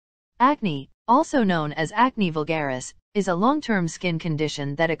Acne, also known as acne vulgaris, is a long-term skin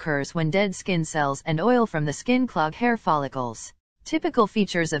condition that occurs when dead skin cells and oil from the skin clog hair follicles. Typical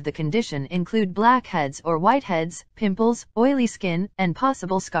features of the condition include blackheads or whiteheads, pimples, oily skin, and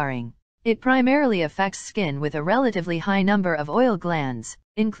possible scarring. It primarily affects skin with a relatively high number of oil glands,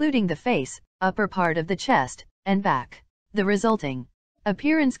 including the face, upper part of the chest, and back. The resulting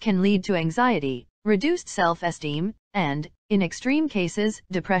appearance can lead to anxiety, reduced self-esteem, and, in extreme cases,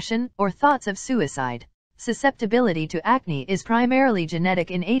 depression or thoughts of suicide. Susceptibility to acne is primarily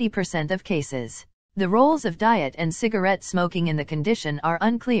genetic in 80% of cases. The roles of diet and cigarette smoking in the condition are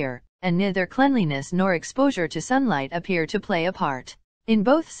unclear, and neither cleanliness nor exposure to sunlight appear to play a part. In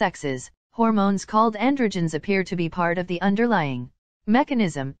both sexes, hormones called androgens appear to be part of the underlying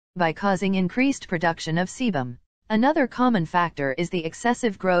mechanism, by causing increased production of sebum. Another common factor is the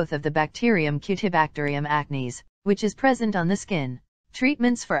excessive growth of the bacterium Cutibacterium acnes, which is present on the skin.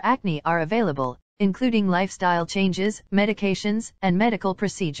 Treatments for acne are available, including lifestyle changes, medications, and medical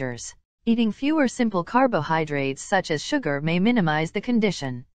procedures. Eating fewer simple carbohydrates such as sugar may minimize the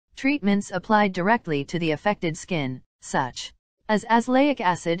condition. Treatments applied directly to the affected skin, such as azelaic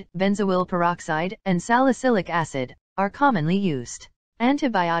acid, benzoyl peroxide, and salicylic acid, are commonly used.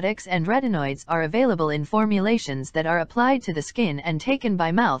 Antibiotics and retinoids are available in formulations that are applied to the skin and taken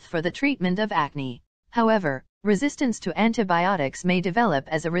by mouth for the treatment of acne. However, resistance to antibiotics may develop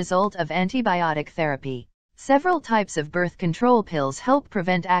as a result of antibiotic therapy. Several types of birth control pills help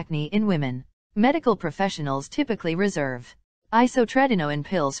prevent acne in women. Medical professionals typically reserve isotretinoin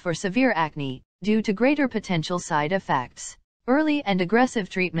pills for severe acne, due to greater potential side effects. Early and aggressive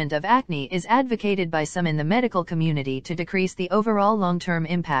treatment of acne is advocated by some in the medical community to decrease the overall long-term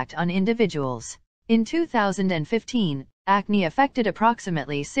impact on individuals. In 2015, acne affected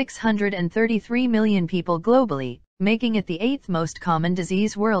approximately 633 million people globally, making it the 8th most common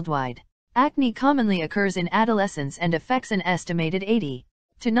disease worldwide. Acne commonly occurs in adolescence and affects an estimated 80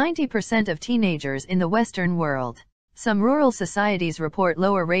 to 90% of teenagers in the Western world. Some rural societies report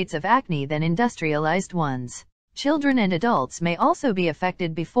lower rates of acne than industrialized ones. Children and adults may also be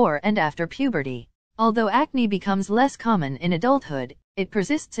affected before and after puberty. Although acne becomes less common in adulthood, it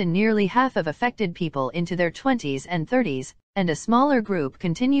persists in nearly half of affected people into their 20s and 30s, and a smaller group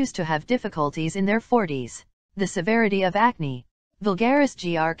continues to have difficulties in their 40s. The severity of acne. Vulgaris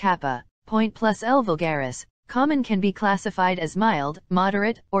GR kappa, point plus L vulgaris, common can be classified as mild,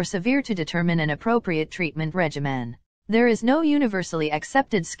 moderate, or severe to determine an appropriate treatment regimen. There is no universally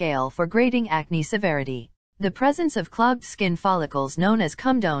accepted scale for grading acne severity. The presence of clogged skin follicles known as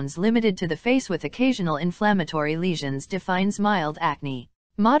comedones limited to the face with occasional inflammatory lesions defines mild acne.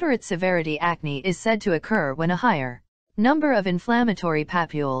 Moderate severity acne is said to occur when a higher number of inflammatory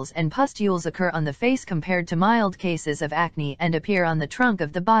papules and pustules occur on the face compared to mild cases of acne and appear on the trunk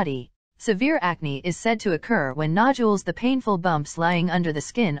of the body. Severe acne is said to occur when nodules, the painful bumps lying under the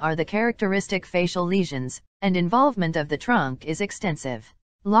skin, are the characteristic facial lesions, and involvement of the trunk is extensive.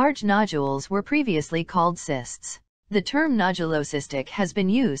 Large nodules were previously called cysts. The term nodulocystic has been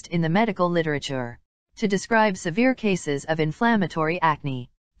used in the medical literature to describe severe cases of inflammatory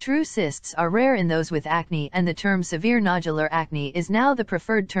acne. True cysts are rare in those with acne, and the term severe nodular acne is now the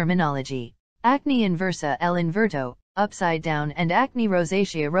preferred terminology. Acne inversa L inverto, upside down, and acne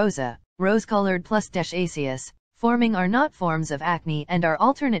rosacea rosa, rose-colored plus -aceous, forming are not forms of acne and are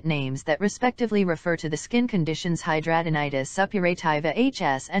alternate names that respectively refer to the skin conditions hidradenitis suppurativa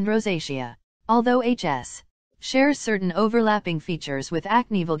HS and rosacea. Although HS shares certain overlapping features with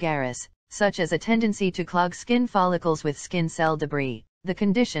acne vulgaris, such as a tendency to clog skin follicles with skin cell debris, the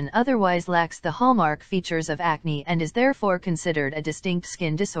condition otherwise lacks the hallmark features of acne and is therefore considered a distinct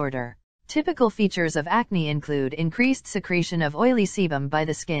skin disorder. Typical features of acne include increased secretion of oily sebum by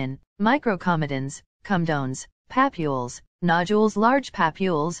the skin, microcomedones, comedones, papules, nodules, large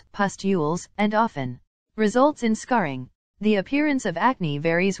papules, pustules, and often results in scarring. The appearance of acne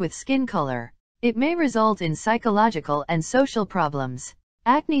varies with skin color. It may result in psychological and social problems.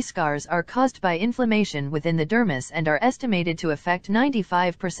 Acne scars are caused by inflammation within the dermis and are estimated to affect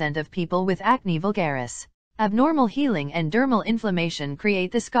 95% of people with acne vulgaris. Abnormal healing and dermal inflammation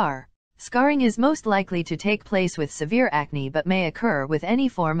create the scar. Scarring is most likely to take place with severe acne but may occur with any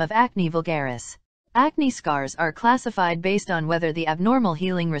form of acne vulgaris. Acne scars are classified based on whether the abnormal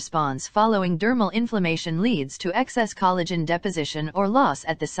healing response following dermal inflammation leads to excess collagen deposition or loss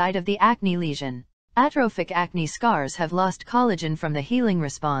at the site of the acne lesion. Atrophic acne scars have lost collagen from the healing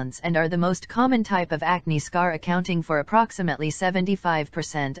response and are the most common type of acne scar, accounting for approximately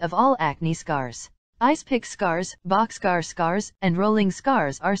 75% of all acne scars. Ice pick scars, boxcar scars, and rolling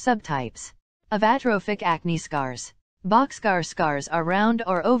scars are subtypes of atrophic acne scars. Boxcar scars are round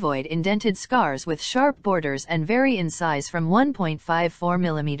or ovoid indented scars with sharp borders and vary in size from 1.54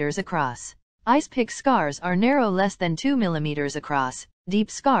 mm across. Ice pick scars are narrow, less than 2 mm across, deep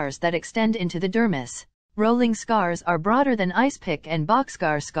scars that extend into the dermis. Rolling scars are broader than ice pick and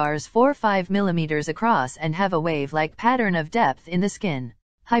boxcar scars 4-5 mm across and have a wave-like pattern of depth in the skin.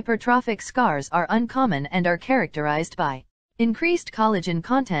 Hypertrophic scars are uncommon and are characterized by increased collagen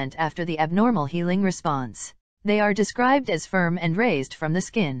content after the abnormal healing response. They are described as firm and raised from the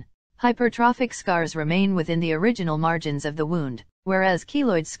skin. Hypertrophic scars remain within the original margins of the wound, whereas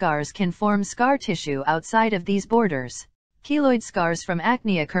keloid scars can form scar tissue outside of these borders. Keloid scars from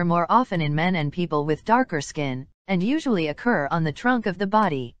acne occur more often in men and people with darker skin, and usually occur on the trunk of the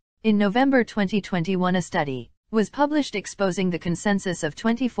body. In November 2021, a study was published exposing the consensus of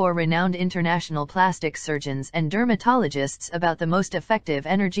 24 renowned international plastic surgeons and dermatologists about the most effective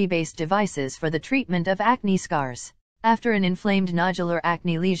energy-based devices for the treatment of acne scars. After an inflamed nodular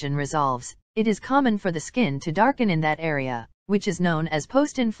acne lesion resolves, it is common for the skin to darken in that area, which is known as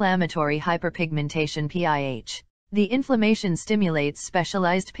post-inflammatory hyperpigmentation (PIH). The inflammation stimulates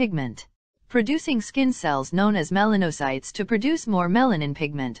specialized pigment producing skin cells known as melanocytes to produce more melanin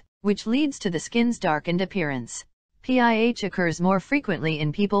pigment, which leads to the skin's darkened appearance. PIH occurs more frequently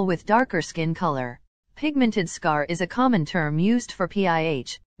in people with darker skin color. Pigmented scar is a common term used for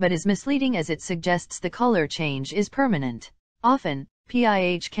PIH, but is misleading as it suggests the color change is permanent. Often,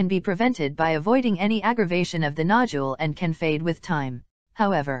 PIH can be prevented by avoiding any aggravation of the nodule and can fade with time.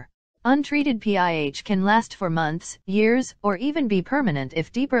 However, untreated PIH can last for months, years, or even be permanent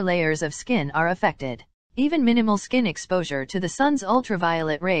if deeper layers of skin are affected. Even minimal skin exposure to the sun's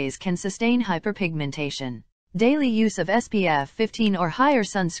ultraviolet rays can sustain hyperpigmentation. Daily use of SPF 15 or higher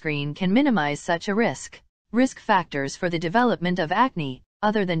sunscreen can minimize such a risk. Risk factors for the development of acne,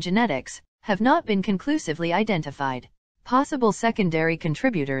 other than genetics, have not been conclusively identified. Possible secondary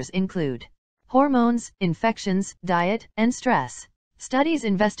contributors include hormones, infections, diet, and stress. Studies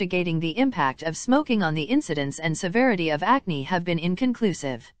investigating the impact of smoking on the incidence and severity of acne have been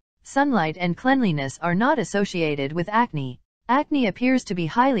inconclusive. Sunlight and cleanliness are not associated with acne. Acne appears to be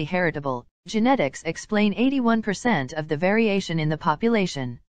highly heritable. Genetics explain 81% of the variation in the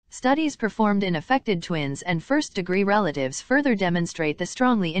population. Studies performed in affected twins and first-degree relatives further demonstrate the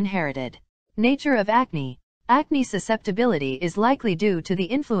strongly inherited nature of acne. Acne susceptibility is likely due to the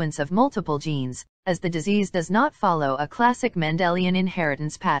influence of multiple genes, as the disease does not follow a classic Mendelian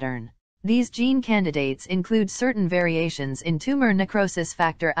inheritance pattern. These gene candidates include certain variations in tumor necrosis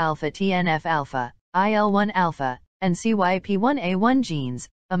factor alpha TNF-alpha, IL-1-alpha, and CYP1A1 genes,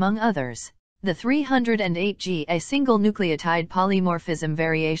 among others. The 308G, a single nucleotide polymorphism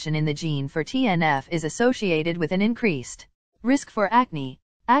variation in the gene for TNF, is associated with an increased risk for acne.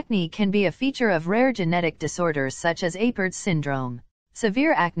 Acne can be a feature of rare genetic disorders such as Apert syndrome.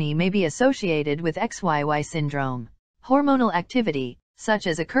 Severe acne may be associated with XYY syndrome. Hormonal activity, such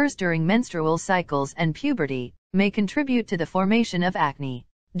as occurs during menstrual cycles and puberty, may contribute to the formation of acne.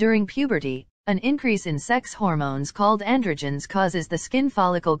 During puberty, an increase in sex hormones called androgens causes the skin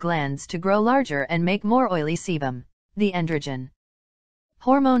follicle glands to grow larger and make more oily sebum. The androgen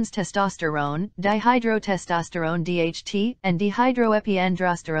hormones testosterone, dihydrotestosterone DHT, and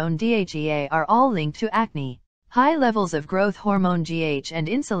dehydroepiandrosterone DHEA are all linked to acne. High levels of growth hormone GH and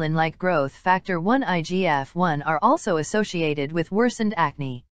insulin-like growth factor 1 IGF-1 are also associated with worsened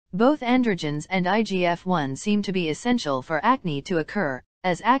acne. Both androgens and IGF-1 seem to be essential for acne to occur,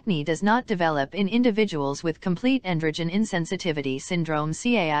 as acne does not develop in individuals with complete androgen insensitivity syndrome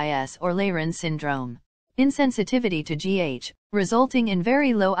CAIS or Leyrin syndrome. Insensitivity to GH, resulting in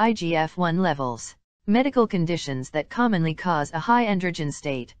very low IGF-1 levels. Medical conditions that commonly cause a high androgen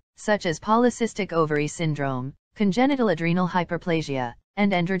state, such as polycystic ovary syndrome, congenital adrenal hyperplasia,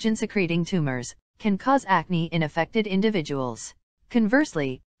 and androgen-secreting tumors, can cause acne in affected individuals.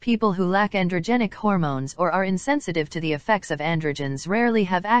 Conversely, people who lack androgenic hormones or are insensitive to the effects of androgens rarely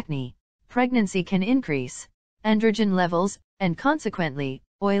have acne. Pregnancy can increase androgen levels, and consequently,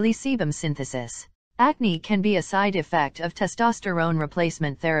 oily sebum synthesis. Acne can be a side effect of testosterone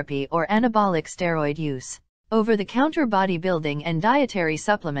replacement therapy or anabolic steroid use. Over-the-counter bodybuilding and dietary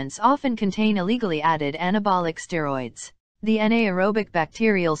supplements often contain illegally added anabolic steroids. The anaerobic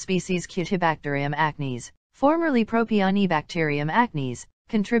bacterial species Cutibacterium acnes, formerly Propionibacterium acnes,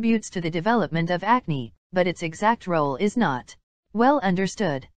 contributes to the development of acne, but its exact role is not well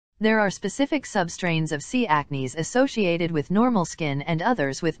understood. There are specific substrains of C. acnes associated with normal skin and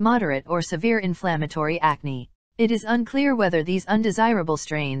others with moderate or severe inflammatory acne. It is unclear whether these undesirable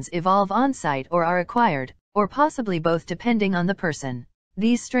strains evolve on-site or are acquired, or possibly both depending on the person.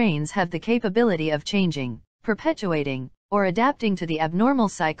 These strains have the capability of changing perpetuating, or adapting to the abnormal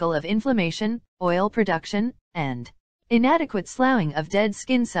cycle of inflammation, oil production, and inadequate sloughing of dead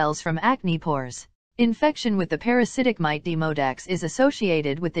skin cells from acne pores. Infection with the parasitic mite Demodex is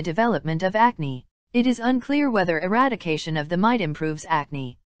associated with the development of acne. It is unclear whether eradication of the mite improves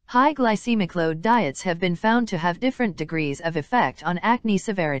acne. High glycemic load diets have been found to have different degrees of effect on acne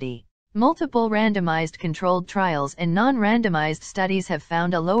severity. Multiple randomized controlled trials and non-randomized studies have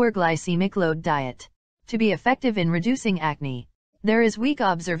found a lower glycemic load diet to be effective in reducing acne. There is weak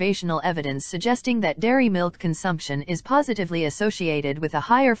observational evidence suggesting that dairy milk consumption is positively associated with a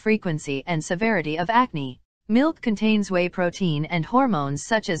higher frequency and severity of acne. Milk contains whey protein and hormones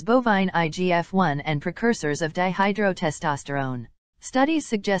such as bovine IGF-1 and precursors of dihydrotestosterone. Studies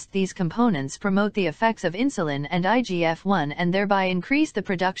suggest these components promote the effects of insulin and IGF-1 and thereby increase the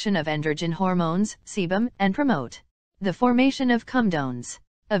production of androgen hormones, sebum, and promote the formation of comedones.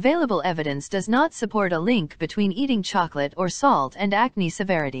 Available evidence does not support a link between eating chocolate or salt and acne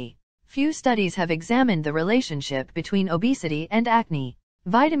severity. Few studies have examined the relationship between obesity and acne.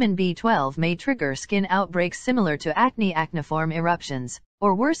 Vitamin B12 may trigger skin outbreaks similar to acneiform eruptions,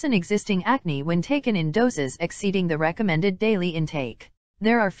 or worsen existing acne when taken in doses exceeding the recommended daily intake.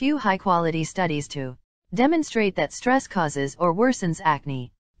 There are few high-quality studies to demonstrate that stress causes or worsens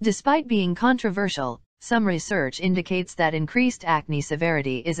acne. Despite being controversial, some research indicates that increased acne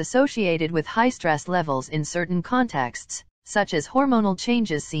severity is associated with high stress levels in certain contexts, such as hormonal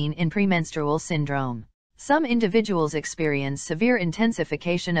changes seen in premenstrual syndrome. Some individuals experience severe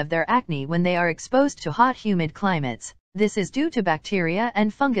intensification of their acne when they are exposed to hot, humid climates. This is due to bacteria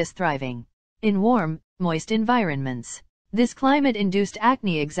and fungus thriving in warm, moist environments. This climate-induced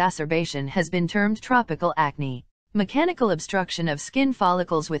acne exacerbation has been termed tropical acne. Mechanical obstruction of skin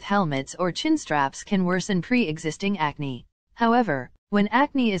follicles with helmets or chin straps can worsen pre-existing acne. However, when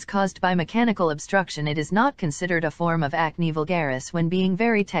acne is caused by mechanical obstruction, it is not considered a form of acne vulgaris when being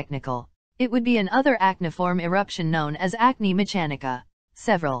very technical. It would be another acneiform eruption known as acne mechanica.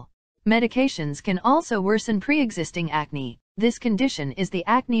 Several medications can also worsen pre-existing acne. This condition is the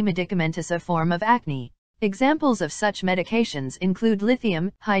acne medicamentosa form of acne. Examples of such medications include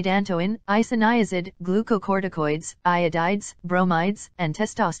lithium, hydantoin, isoniazid, glucocorticoids, iodides, bromides, and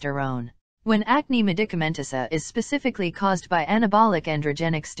testosterone. When acne medicamentosa is specifically caused by anabolic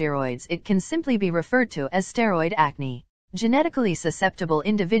androgenic steroids, it can simply be referred to as steroid acne. Genetically susceptible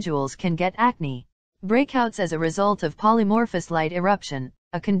individuals can get acne breakouts as a result of polymorphous light eruption,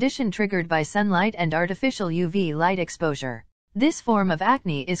 a condition triggered by sunlight and artificial UV light exposure. This form of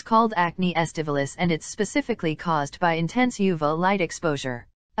acne is called acne estivalis and it's specifically caused by intense UV light exposure.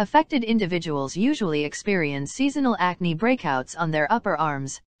 Affected individuals usually experience seasonal acne breakouts on their upper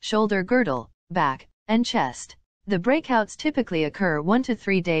arms, shoulder girdle, back, and chest. The breakouts typically occur 1 to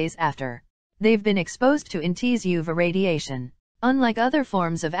 3 days after they've been exposed to intense UV radiation. Unlike other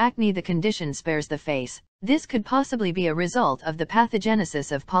forms of acne, the condition spares the face. This could possibly be a result of the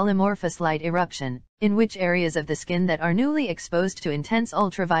pathogenesis of polymorphous light eruption, in which areas of the skin that are newly exposed to intense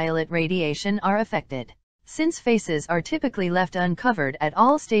ultraviolet radiation are affected. Since faces are typically left uncovered at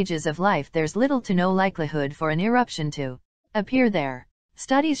all stages of life, there's little to no likelihood for an eruption to appear there.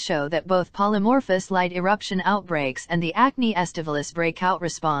 Studies show that both polymorphous light eruption outbreaks and the acne estivalis breakout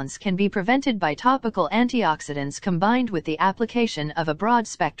response can be prevented by topical antioxidants combined with the application of a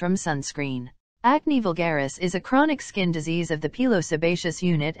broad-spectrum sunscreen. Acne vulgaris is a chronic skin disease of the pilosebaceous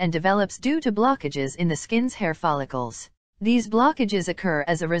unit and develops due to blockages in the skin's hair follicles. These blockages occur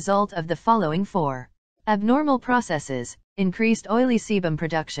as a result of the following 4 abnormal processes: increased oily sebum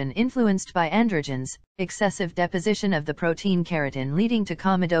production influenced by androgens, excessive deposition of the protein keratin leading to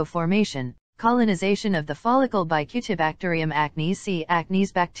comedo formation, colonization of the follicle by Cutibacterium acnes C.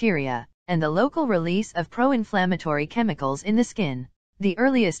 acnes bacteria, and the local release of pro-inflammatory chemicals in the skin. The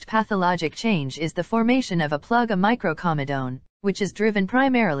earliest pathologic change is the formation of a plug, a microcomedone, which is driven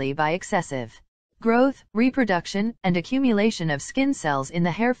primarily by excessive growth, reproduction, and accumulation of skin cells in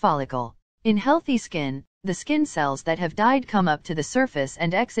the hair follicle. In healthy skin, the skin cells that have died come up to the surface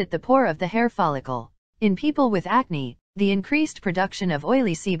and exit the pore of the hair follicle. In people with acne, the increased production of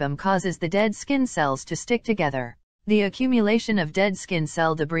oily sebum causes the dead skin cells to stick together. The accumulation of dead skin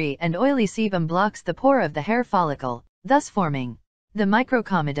cell debris and oily sebum blocks the pore of the hair follicle, thus forming the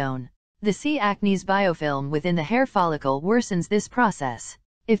microcomedone. The C. acnes biofilm within the hair follicle worsens this process.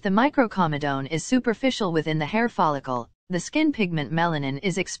 If the microcomedone is superficial within the hair follicle, the skin pigment melanin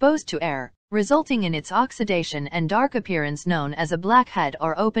is exposed to air, resulting in its oxidation and dark appearance known as a blackhead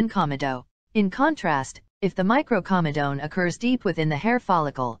or open comedo. In contrast, if the microcomedone occurs deep within the hair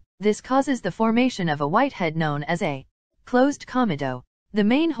follicle, this causes the formation of a whitehead known as a closed comedo. The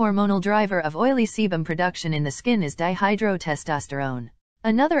main hormonal driver of oily sebum production in the skin is dihydrotestosterone.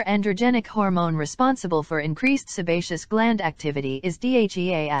 Another androgenic hormone responsible for increased sebaceous gland activity is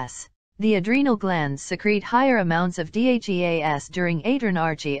DHEAS. The adrenal glands secrete higher amounts of DHEAS during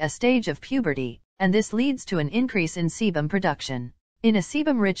adrenarche, a stage of puberty, and this leads to an increase in sebum production. In a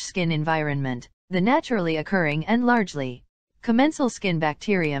sebum-rich skin environment, the naturally occurring and largely commensal skin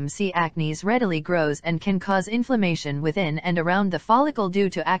bacterium C. acnes readily grows and can cause inflammation within and around the follicle due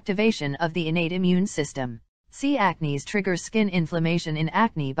to activation of the innate immune system. C. acnes triggers skin inflammation in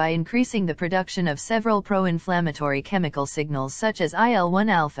acne by increasing the production of several pro-inflammatory chemical signals such as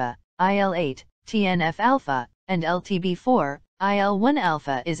IL-1-alpha, IL-8, TNF-alpha, and LTB4.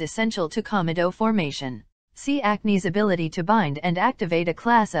 IL-1-alpha is essential to comedo formation. C. acne's ability to bind and activate a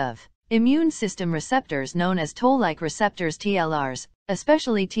class of immune system receptors known as toll-like receptors TLRs,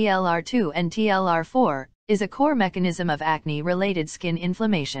 especially TLR2 and TLR4, is a core mechanism of acne-related skin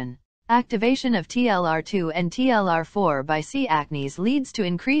inflammation. Activation of TLR2 and TLR4 by C. acnes leads to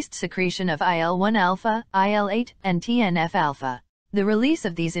increased secretion of IL-1-alpha, IL-8, and TNF-alpha. The release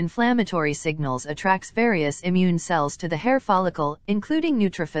of these inflammatory signals attracts various immune cells to the hair follicle, including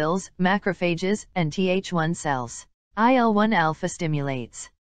neutrophils, macrophages, and Th1 cells. IL-1-alpha stimulates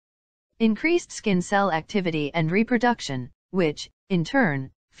increased skin cell activity and reproduction, which, in turn,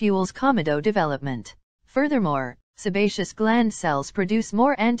 fuels comedo development. Furthermore, sebaceous gland cells produce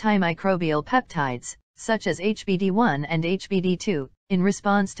more antimicrobial peptides, such as HBD1 and HBD2, in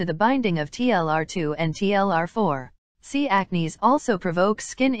response to the binding of TLR2 and TLR4. C. acnes also provokes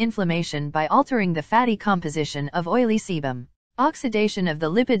skin inflammation by altering the fatty composition of oily sebum. Oxidation of the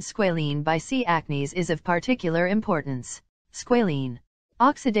lipid squalene by C. acnes is of particular importance. Squalene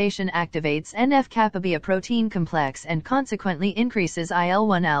oxidation activates NF-kappa B, a protein complex, and consequently increases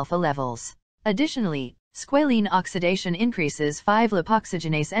IL-1-alpha levels. Additionally, squalene oxidation increases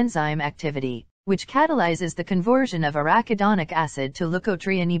 5-lipoxygenase enzyme activity, which catalyzes the conversion of arachidonic acid to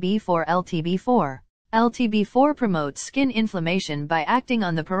leukotriene B4 LTB4. LTB4 promotes skin inflammation by acting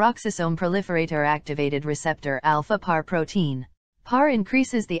on the peroxisome proliferator activated receptor alpha PAR protein. PAR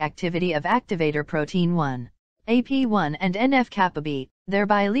increases the activity of activator protein 1, AP1 and NF-kappa B,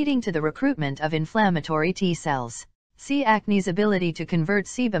 thereby leading to the recruitment of inflammatory T cells. C. acne's ability to convert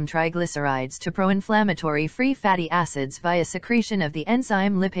sebum triglycerides to pro-inflammatory free fatty acids via secretion of the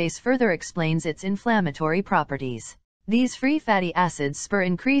enzyme lipase further explains its inflammatory properties. These free fatty acids spur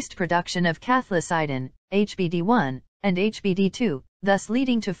increased production of cathelicidin, HBD1, and HBD2, thus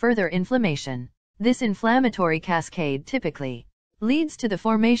leading to further inflammation. This inflammatory cascade typically leads to the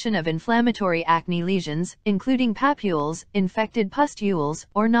formation of inflammatory acne lesions, including papules, infected pustules,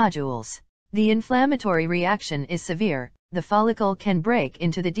 or nodules. The inflammatory reaction is severe. The follicle can break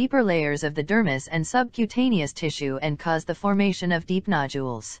into the deeper layers of the dermis and subcutaneous tissue and cause the formation of deep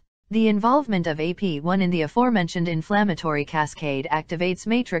nodules. The involvement of AP1 in the aforementioned inflammatory cascade activates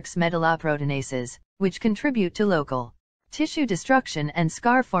matrix metalloproteinases, which contribute to local tissue destruction and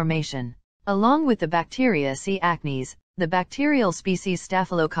scar formation. Along with the bacteria C. acnes, the bacterial species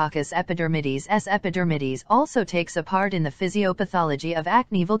Staphylococcus epidermidis S. epidermidis also takes a part in the physiopathology of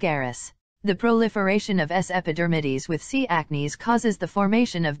acne vulgaris. The proliferation of S. epidermidis with C. acnes causes the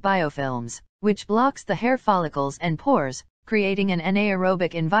formation of biofilms, which blocks the hair follicles and pores, creating an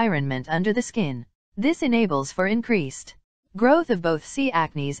anaerobic environment under the skin. This enables for increased growth of both C.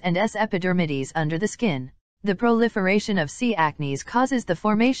 acnes and S. epidermidis under the skin. The proliferation of C. acnes causes the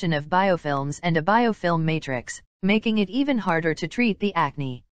formation of biofilms and a biofilm matrix, making it even harder to treat the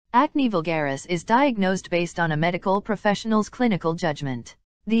acne. Acne vulgaris is diagnosed based on a medical professional's clinical judgment.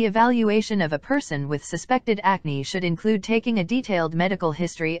 The evaluation of a person with suspected acne should include taking a detailed medical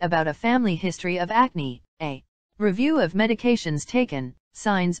history about a family history of acne, a review of medications taken,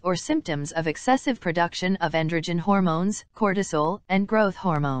 signs or symptoms of excessive production of androgen hormones, cortisol, and growth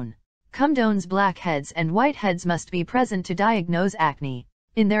hormone. Comedones, blackheads and whiteheads must be present to diagnose acne.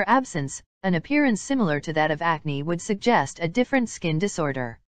 In their absence, an appearance similar to that of acne would suggest a different skin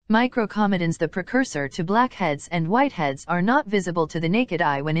disorder. Microcomedones, the precursor to blackheads and whiteheads, are not visible to the naked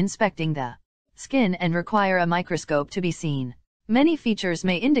eye when inspecting the skin and require a microscope to be seen. Many features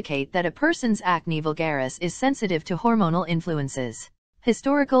may indicate that a person's acne vulgaris is sensitive to hormonal influences.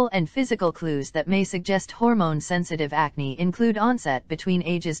 Historical and physical clues that may suggest hormone-sensitive acne include onset between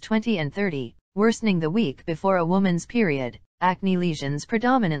ages 20 and 30, worsening the week before a woman's period, acne lesions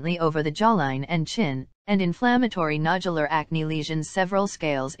predominantly over the jawline and chin, and inflammatory nodular acne lesions. Several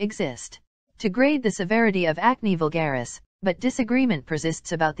scales exist to grade the severity of acne vulgaris, but disagreement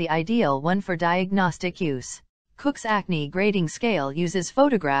persists about the ideal one for diagnostic use. Cook's acne grading scale uses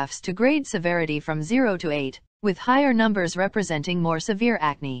photographs to grade severity from 0 to 8, with higher numbers representing more severe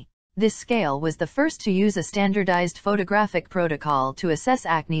acne. This scale was the first to use a standardized photographic protocol to assess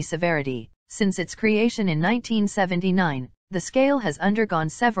acne severity. Since its creation in 1979, the scale has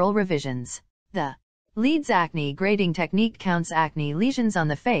undergone several revisions. The Leeds acne grading technique counts acne lesions on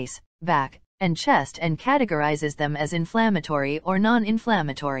the face, back, and chest and categorizes them as inflammatory or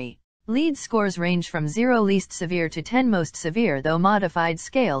non-inflammatory. Leeds scores range from 0 least severe to 10 most severe, though modified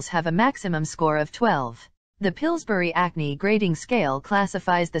scales have a maximum score of 12. The Pillsbury acne grading scale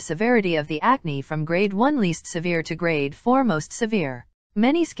classifies the severity of the acne from grade 1 least severe to grade 4 most severe.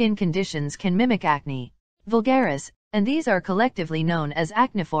 Many skin conditions can mimic acne vulgaris, and these are collectively known as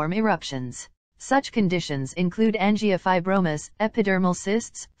acneiform eruptions. Such conditions include angiofibromas, epidermal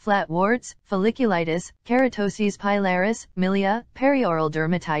cysts, flat warts, folliculitis, keratoses pilaris, milia, perioral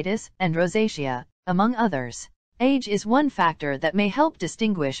dermatitis, and rosacea, among others. Age is one factor that may help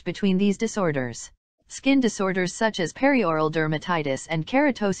distinguish between these disorders. Skin disorders such as perioral dermatitis and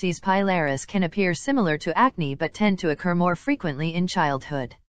keratoses pilaris can appear similar to acne but tend to occur more frequently in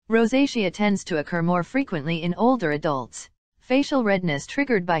childhood. Rosacea tends to occur more frequently in older adults. Facial redness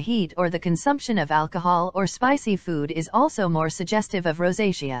triggered by heat or the consumption of alcohol or spicy food is also more suggestive of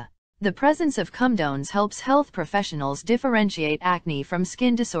rosacea. The presence of comedones helps health professionals differentiate acne from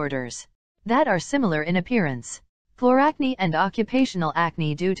skin disorders that are similar in appearance. Chloracne and occupational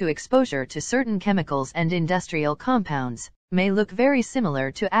acne, due to exposure to certain chemicals and industrial compounds, may look very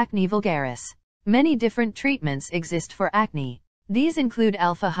similar to acne vulgaris. Many different treatments exist for acne. These include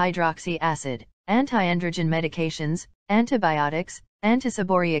alpha-hydroxy acid, anti-androgen medications, antibiotics,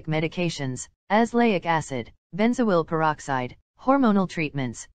 antiseborrheic medications, azelaic acid, benzoyl peroxide, hormonal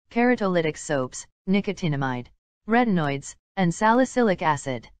treatments, keratolytic soaps, nicotinamide, retinoids, and salicylic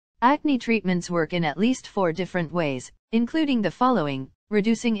acid. Acne treatments work in at least 4 different ways, including the following: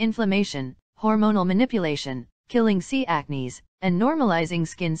 reducing inflammation, hormonal manipulation, killing C. acnes, and normalizing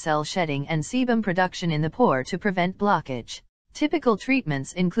skin cell shedding and sebum production in the pore to prevent blockage. Typical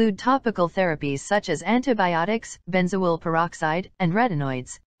treatments include topical therapies such as antibiotics, benzoyl peroxide, and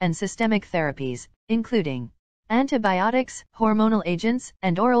retinoids, and systemic therapies, including antibiotics, hormonal agents,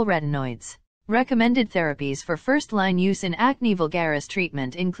 and oral retinoids. Recommended therapies for first-line use in acne vulgaris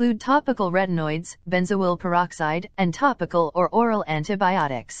treatment include topical retinoids, benzoyl peroxide, and topical or oral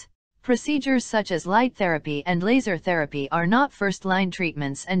antibiotics. Procedures such as light therapy and laser therapy are not first-line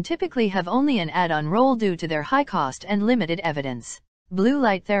treatments and typically have only an add-on role due to their high cost and limited evidence. Blue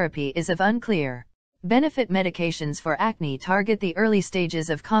light therapy is of unclear benefit. Medications for acne target the early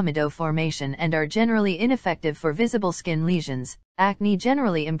stages of comedo formation and are generally ineffective for visible skin lesions. Acne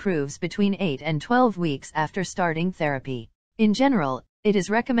generally improves between 8 and 12 weeks after starting therapy. In general, it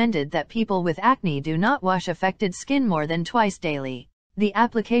is recommended that people with acne do not wash affected skin more than twice daily. The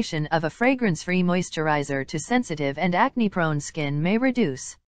application of a fragrance-free moisturizer to sensitive and acne-prone skin may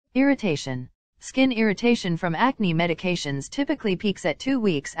reduce irritation. Skin irritation from acne medications typically peaks at 2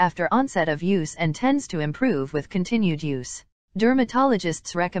 weeks after onset of use and tends to improve with continued use.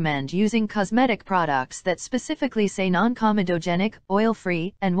 Dermatologists recommend using cosmetic products that specifically say non-comedogenic,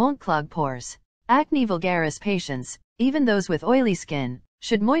 oil-free, and won't clog pores. Acne vulgaris patients, even those with oily skin,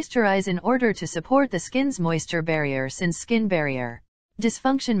 should moisturize in order to support the skin's moisture barrier, since skin barrier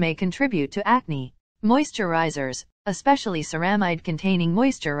dysfunction may contribute to acne. Moisturizers, especially ceramide-containing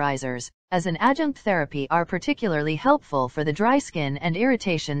moisturizers, as an adjunct therapy are particularly helpful for the dry skin and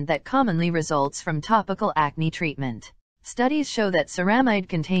irritation that commonly results from topical acne treatment. Studies show that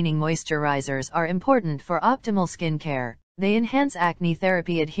ceramide-containing moisturizers are important for optimal skin care. They enhance acne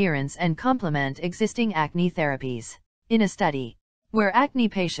therapy adherence and complement existing acne therapies. In a study where acne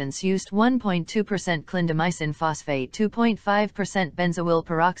patients used 1.2% clindamycin phosphate, 2.5% benzoyl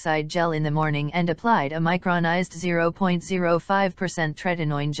peroxide gel in the morning and applied a micronized 0.05%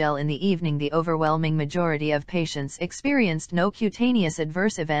 tretinoin gel in the evening, the overwhelming majority of patients experienced no cutaneous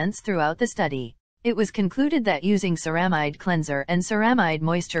adverse events throughout the study. It was concluded that using ceramide cleanser and ceramide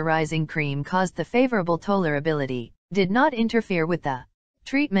moisturizing cream caused the favorable tolerability, did not interfere with the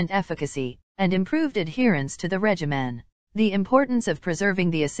treatment efficacy, and improved adherence to the regimen. The importance of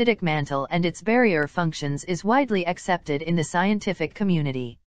preserving the acidic mantle and its barrier functions is widely accepted in the scientific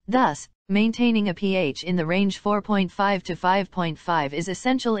community. Thus, maintaining a pH in the range 4.5 to 5.5 is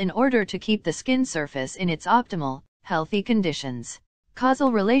essential in order to keep the skin surface in its optimal, healthy conditions.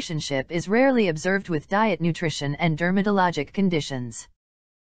 Causal relationship is rarely observed with diet, nutrition, and dermatologic conditions.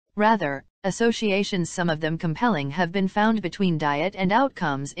 Rather, associations, some of them compelling, have been found between diet and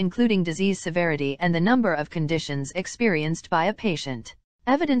outcomes, including disease severity and the number of conditions experienced by a patient.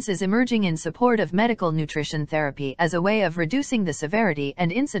 Evidence is emerging in support of medical nutrition therapy as a way of reducing the severity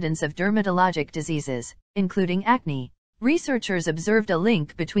and incidence of dermatologic diseases, including acne. Researchers observed a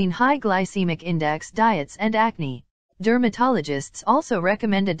link between high glycemic index diets and acne. Dermatologists also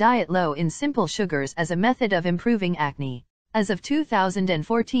recommend a diet low in simple sugars as a method of improving acne. As of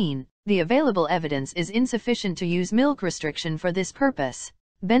 2014, the available evidence is insufficient to use milk restriction for this purpose.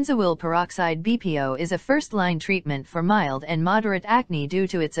 Benzoyl peroxide (BPO) is a first-line treatment for mild and moderate acne due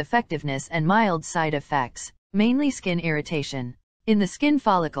to its effectiveness and mild side effects, mainly skin irritation. In the skin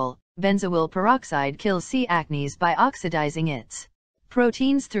follicle, benzoyl peroxide kills C. acnes by oxidizing its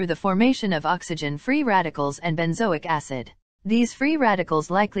proteins through the formation of oxygen-free radicals and benzoic acid. These free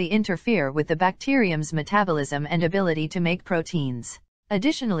radicals likely interfere with the bacterium's metabolism and ability to make proteins.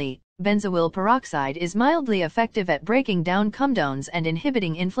 Additionally, benzoyl peroxide is mildly effective at breaking down comedones and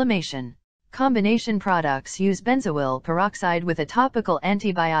inhibiting inflammation. Combination products use benzoyl peroxide with a topical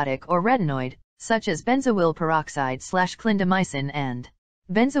antibiotic or retinoid, such as benzoyl peroxide/clindamycin and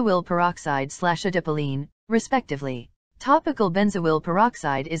benzoyl peroxide/adipalene, respectively. Topical benzoyl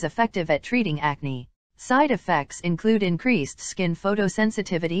peroxide is effective at treating acne. Side effects include increased skin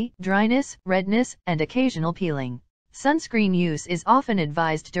photosensitivity, dryness, redness, and occasional peeling. Sunscreen use is often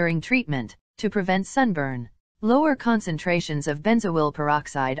advised during treatment, to prevent sunburn. Lower concentrations of benzoyl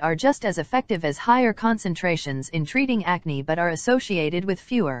peroxide are just as effective as higher concentrations in treating acne but are associated with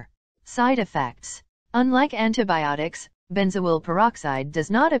fewer side effects. Unlike antibiotics, benzoyl peroxide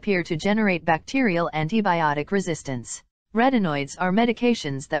does not appear to generate bacterial antibiotic resistance. Retinoids are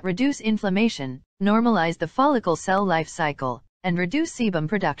medications that reduce inflammation, normalize the follicle cell life cycle, and reduce sebum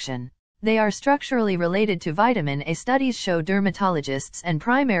production. They are structurally related to vitamin A. Studies show dermatologists and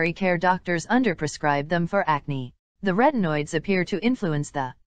primary care doctors underprescribe them for acne. The retinoids appear to influence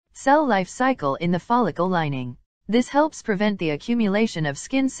the cell life cycle in the follicle lining. This helps prevent the accumulation of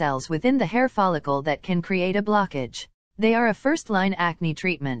skin cells within the hair follicle that can create a blockage. They are a first-line acne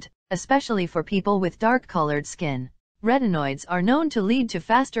treatment, especially for people with dark-colored skin. Retinoids are known to lead to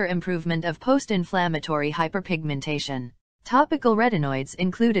faster improvement of post-inflammatory hyperpigmentation. Topical retinoids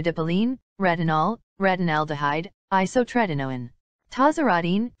include adipalene, retinol, retinaldehyde, isotretinoin,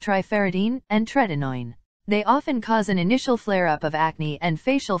 tazarotene, trifarotene, and tretinoin. They often cause an initial flare-up of acne and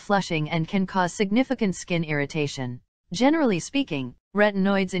facial flushing and can cause significant skin irritation. Generally speaking,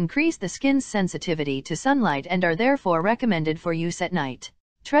 retinoids increase the skin's sensitivity to sunlight and are therefore recommended for use at night.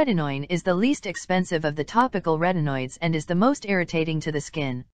 Tretinoin is the least expensive of the topical retinoids and is the most irritating to the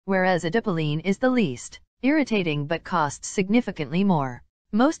skin, whereas adipalene is the least irritating but costs significantly more.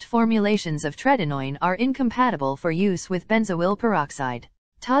 Most formulations of tretinoin are incompatible for use with benzoyl peroxide.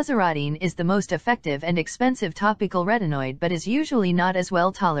 Tazarotene is the most effective and expensive topical retinoid but is usually not as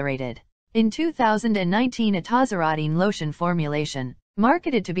well tolerated. In 2019, a tazarotene lotion formulation,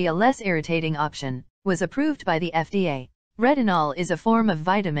 marketed to be a less irritating option, was approved by the FDA. Retinol is a form of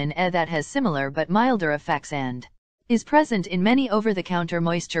vitamin A that has similar but milder effects and is present in many over-the-counter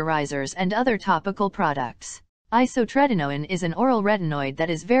moisturizers and other topical products. Isotretinoin is an oral retinoid that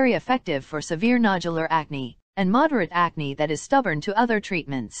is very effective for severe nodular acne and moderate acne that is stubborn to other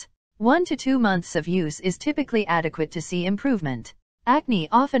treatments. 1 to 2 months of use is typically adequate to see improvement. Acne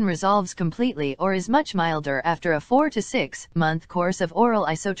often resolves completely or is much milder after a 4 to 6 month course of oral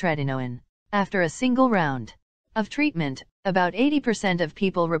isotretinoin. After a single round of treatment, about 80% of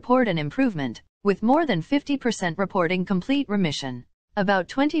people report an improvement, with more than 50% reporting complete remission. About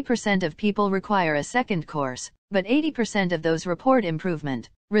 20% of people require a second course, but 80% of those report improvement,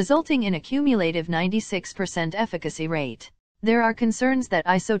 resulting in a cumulative 96% efficacy rate. There are concerns that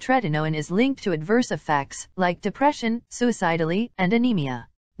isotretinoin is linked to adverse effects, like depression, suicidality, and anemia.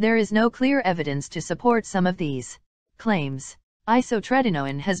 There is no clear evidence to support some of these claims.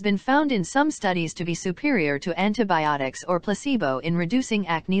 Isotretinoin has been found in some studies to be superior to antibiotics or placebo in reducing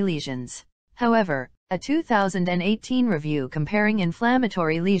acne lesions. However, a 2018 review comparing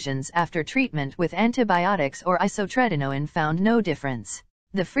inflammatory lesions after treatment with antibiotics or isotretinoin found no difference.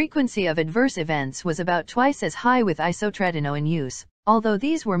 The frequency of adverse events was about twice as high with isotretinoin use, although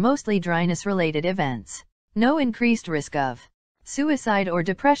these were mostly dryness-related events. No increased risk of suicide or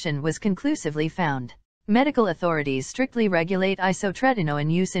depression was conclusively found. Medical authorities strictly regulate isotretinoin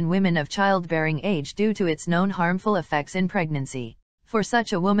use in women of childbearing age due to its known harmful effects in pregnancy. For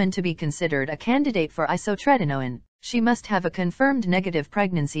such a woman to be considered a candidate for isotretinoin, she must have a confirmed negative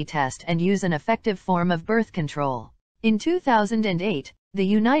pregnancy test and use an effective form of birth control. In 2008, the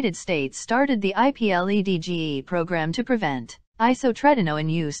United States started the IPLEDGE program to prevent isotretinoin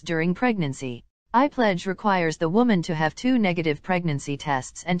use during pregnancy. iPledge requires the woman to have 2 negative pregnancy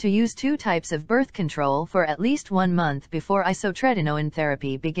tests and to use 2 types of birth control for at least 1 month before isotretinoin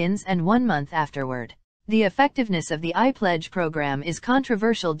therapy begins and 1 month afterward. The effectiveness of the iPledge program is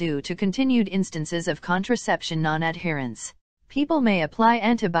controversial due to continued instances of contraception non-adherence. People may apply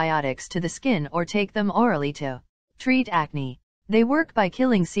antibiotics to the skin or take them orally to treat acne. They work by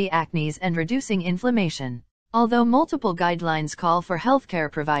killing C. acnes and reducing inflammation. Although multiple guidelines call for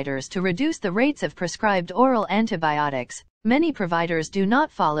healthcare providers to reduce the rates of prescribed oral antibiotics, many providers do not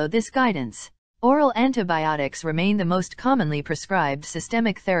follow this guidance. Oral antibiotics remain the most commonly prescribed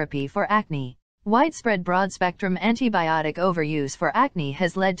systemic therapy for acne. Widespread broad-spectrum antibiotic overuse for acne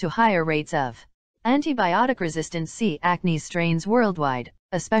has led to higher rates of antibiotic-resistant C. acnes strains worldwide,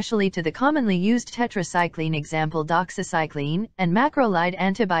 especially to the commonly used tetracycline example doxycycline and macrolide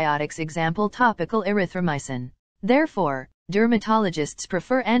antibiotics example topical erythromycin. Therefore, dermatologists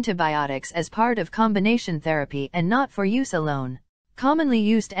prefer antibiotics as part of combination therapy and not for use alone. Commonly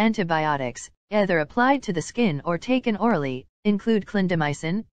used antibiotics, either applied to the skin or taken orally, include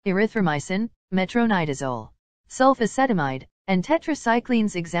clindamycin, erythromycin, metronidazole, sulfacetamide, and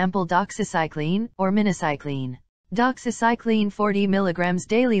tetracyclines example doxycycline or minocycline. Doxycycline 40 mg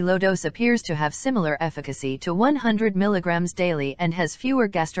daily low dose appears to have similar efficacy to 100 mg daily and has fewer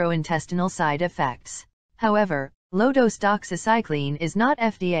gastrointestinal side effects. However, low-dose doxycycline is not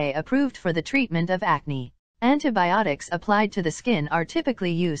FDA approved for the treatment of acne. Antibiotics applied to the skin are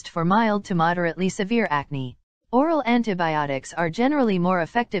typically used for mild to moderately severe acne. Oral antibiotics are generally more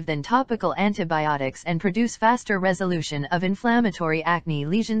effective than topical antibiotics and produce faster resolution of inflammatory acne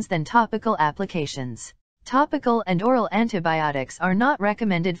lesions than topical applications. Topical and oral antibiotics are not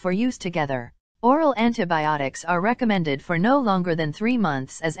recommended for use together. Oral antibiotics are recommended for no longer than 3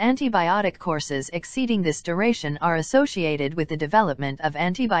 months as antibiotic courses exceeding this duration are associated with the development of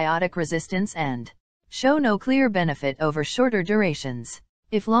antibiotic resistance and show no clear benefit over shorter durations.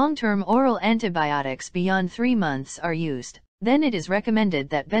 If long-term oral antibiotics beyond 3 months are used, then it is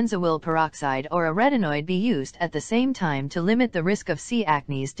recommended that benzoyl peroxide or a retinoid be used at the same time to limit the risk of C.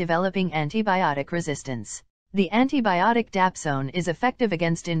 acnes developing antibiotic resistance. The antibiotic dapsone is effective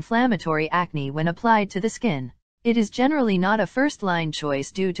against inflammatory acne when applied to the skin. It is generally not a first-line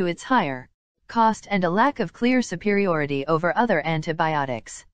choice due to its higher cost and a lack of clear superiority over other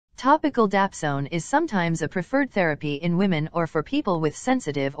antibiotics. Topical dapsone is sometimes a preferred therapy in women or for people with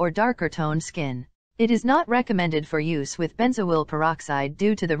sensitive or darker-toned skin. It is not recommended for use with benzoyl peroxide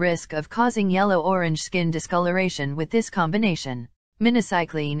due to the risk of causing yellow-orange skin discoloration with this combination.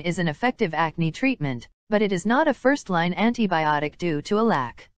 Minocycline is an effective acne treatment, but it is not a first-line antibiotic due to a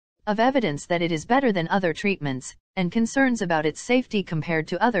lack of evidence that it is better than other treatments, and concerns about its safety compared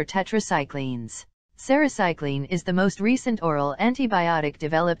to other tetracyclines. Sarecycline is the most recent oral antibiotic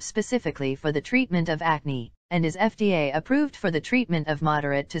developed specifically for the treatment of acne, and is FDA approved for the treatment of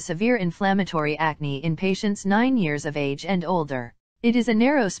moderate to severe inflammatory acne in patients 9 years of age and older. It is a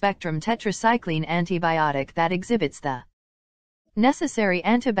narrow-spectrum tetracycline antibiotic that exhibits the necessary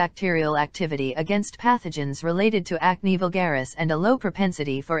antibacterial activity against pathogens related to acne vulgaris and a low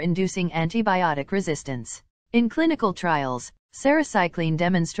propensity for inducing antibiotic resistance. In clinical trials, sarecycline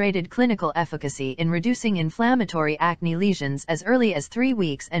demonstrated clinical efficacy in reducing inflammatory acne lesions as early as 3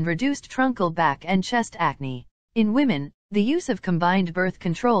 weeks and reduced truncal back and chest acne. In women, the use of combined birth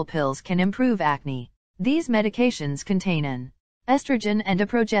control pills can improve acne. These medications contain an estrogen and a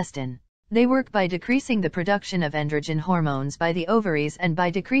progestin. They work by decreasing the production of androgen hormones by the ovaries and by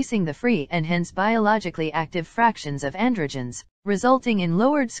decreasing the free and hence biologically active fractions of androgens, resulting in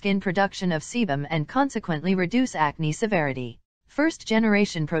lowered skin production of sebum and consequently reduce acne severity.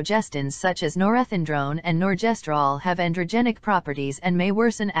 First-generation progestins such as norethindrone and norgestrol have androgenic properties and may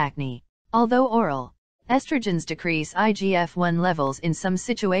worsen acne. Although oral estrogens decrease IGF-1 levels in some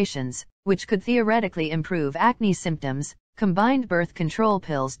situations, which could theoretically improve acne symptoms, combined birth control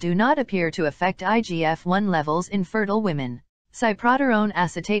pills do not appear to affect IGF-1 levels in fertile women. Cyproterone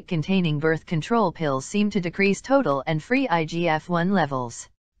acetate containing birth control pills seem to decrease total and free IGF-1 levels.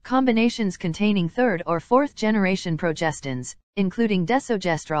 Combinations containing third or fourth generation progestins, including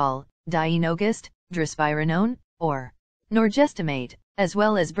desogestrol, dienogist, drospirenone, or norgestimate, as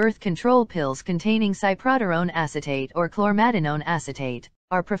well as birth control pills containing cyproterone acetate or chlormadinone acetate,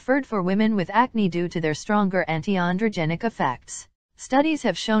 are preferred for women with acne due to their stronger anti-androgenic effects. Studies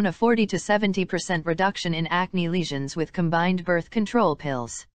have shown a 40 to 70% reduction in acne lesions with combined birth control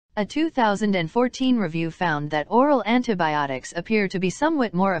pills. A 2014 review found that oral antibiotics appear to be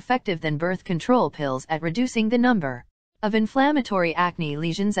somewhat more effective than birth control pills at reducing the number of inflammatory acne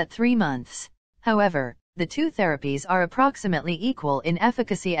lesions at 3 months. However, The two therapies are approximately equal in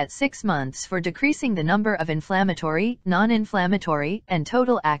efficacy at 6 months for decreasing the number of inflammatory, non-inflammatory, and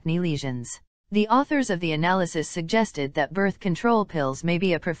total acne lesions. The authors of the analysis suggested that birth control pills may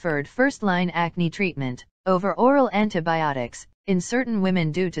be a preferred first-line acne treatment over oral antibiotics in certain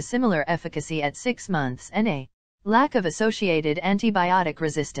women due to similar efficacy at 6 months and a lack of associated antibiotic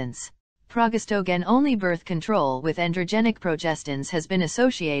resistance. Progestogen-only birth control with androgenic progestins has been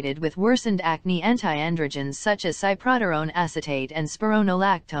associated with worsened acne. Antiandrogens such as cyproterone acetate and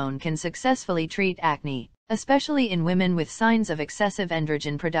spironolactone can successfully treat acne, especially in women with signs of excessive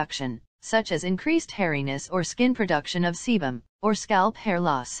androgen production, such as increased hairiness or skin production of sebum, or scalp hair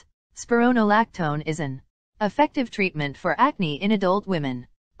loss. Spironolactone is an effective treatment for acne in adult women.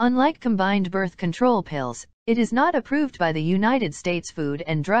 Unlike combined birth control pills, it is not approved by the United States Food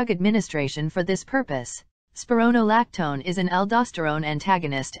and Drug Administration for this purpose. Spironolactone is an aldosterone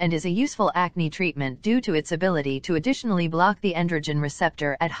antagonist and is a useful acne treatment due to its ability to additionally block the androgen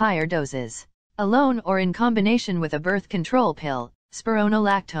receptor at higher doses. Alone or in combination with a birth control pill,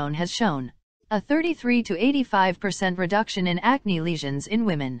 spironolactone has shown a 33 to 85% reduction in acne lesions in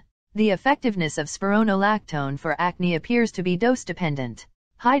women. The effectiveness of spironolactone for acne appears to be dose-dependent.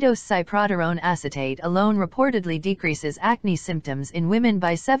 High-dose cyproterone acetate alone reportedly decreases acne symptoms in women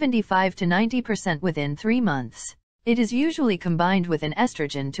by 75 to 90% within 3 months. It is usually combined with an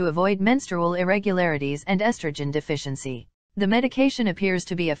estrogen to avoid menstrual irregularities and estrogen deficiency. The medication appears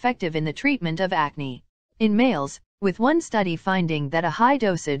to be effective in the treatment of acne in males, with one study finding that a high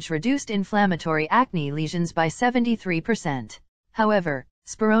dosage reduced inflammatory acne lesions by 73%. However,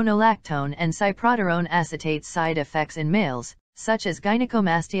 spironolactone and cyproterone acetate's side effects in males, such as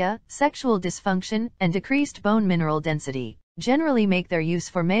gynecomastia, sexual dysfunction, and decreased bone mineral density, generally make their use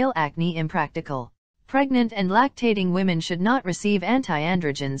for male acne impractical. Pregnant and lactating women should not receive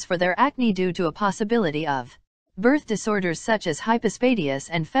antiandrogens for their acne due to a possibility of birth disorders such as hypospadias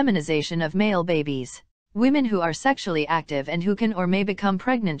and feminization of male babies. Women who are sexually active and who can or may become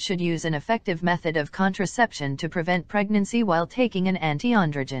pregnant should use an effective method of contraception to prevent pregnancy while taking an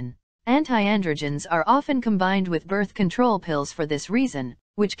antiandrogen. Antiandrogens are often combined with birth control pills for this reason,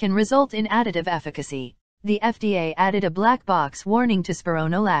 which can result in additive efficacy. The FDA added a black box warning to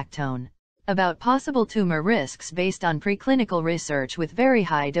spironolactone about possible tumor risks based on preclinical research with very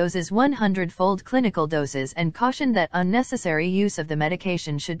high doses, 100-fold clinical doses, and cautioned that unnecessary use of the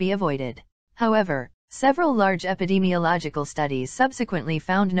medication should be avoided. However, several large epidemiological studies subsequently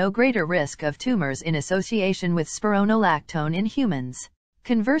found no greater risk of tumors in association with spironolactone in humans.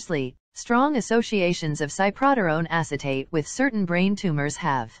 Conversely, strong associations of cyproterone acetate with certain brain tumors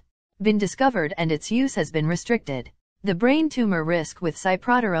have been discovered and its use has been restricted. The brain tumor risk with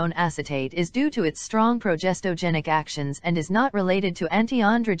cyproterone acetate is due to its strong progestogenic actions and is not related to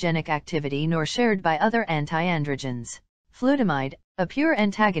antiandrogenic activity nor shared by other antiandrogens. Flutamide, a pure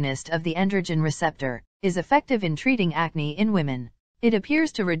antagonist of the androgen receptor, is effective in treating acne in women. It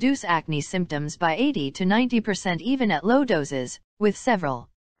appears to reduce acne symptoms by 80 to 90% even at low doses, with several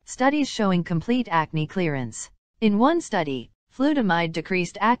studies showing complete acne clearance. In one study, flutamide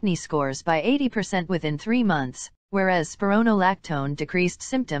decreased acne scores by 80% within 3 months, whereas spironolactone decreased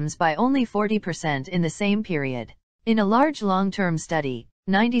symptoms by only 40% in the same period. In a large long-term study,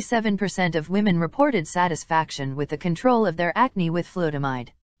 97% of women reported satisfaction with the control of their acne with flutamide.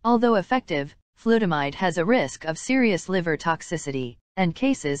 Although effective, flutamide has a risk of serious liver toxicity and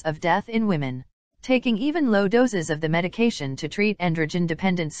cases of death in women. Taking even low doses of the medication to treat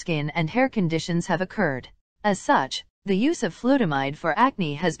androgen-dependent skin and hair conditions have occurred. As such, the use of flutamide for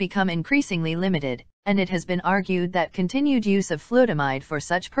acne has become increasingly limited, and it has been argued that continued use of flutamide for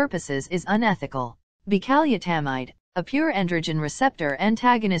such purposes is unethical. Bicalutamide, a pure androgen receptor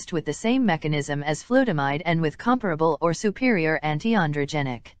antagonist with the same mechanism as flutamide and with comparable or superior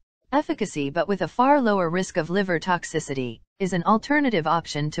antiandrogenic efficacy but with a far lower risk of liver toxicity, is an alternative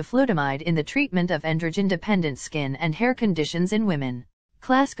option to flutamide in the treatment of androgen-dependent skin and hair conditions in women.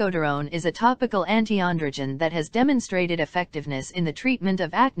 Clascoterone is a topical antiandrogen that has demonstrated effectiveness in the treatment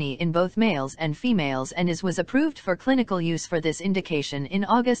of acne in both males and females and was approved for clinical use for this indication in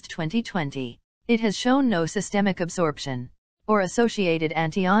August 2020. It has shown no systemic absorption or associated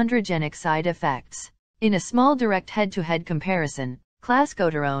antiandrogenic side effects. In a small direct head-to-head comparison,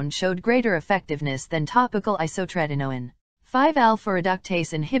 clascoterone showed greater effectiveness than topical isotretinoin. 5-alpha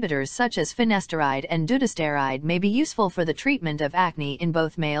reductase inhibitors such as finasteride and dutasteride may be useful for the treatment of acne in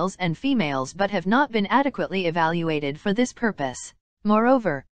both males and females but have not been adequately evaluated for this purpose.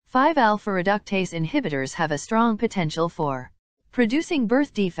 Moreover, 5-alpha reductase inhibitors have a strong potential for producing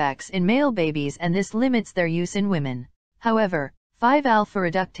birth defects in male babies and this limits their use in women. However, 5-alpha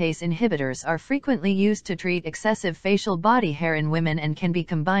reductase inhibitors are frequently used to treat excessive facial body hair in women and can be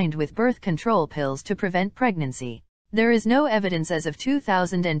combined with birth control pills to prevent pregnancy. There is no evidence as of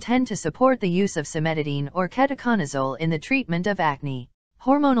 2010 to support the use of cimetidine or ketoconazole in the treatment of acne.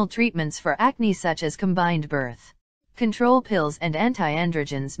 Hormonal treatments for acne such as combined birth control pills and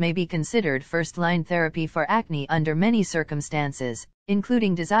anti-androgens may be considered first-line therapy for acne under many circumstances,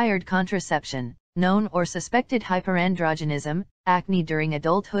 including desired contraception, known or suspected hyperandrogenism, acne during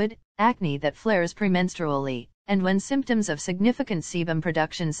adulthood, acne that flares premenstrually, and when symptoms of significant sebum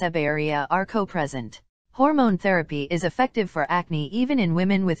production seborrhea are co-present. Hormone therapy is effective for acne even in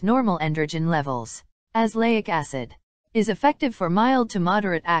women with normal androgen levels. Azelaic acid is effective for mild to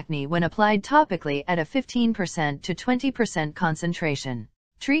moderate acne when applied topically at a 15% to 20% concentration.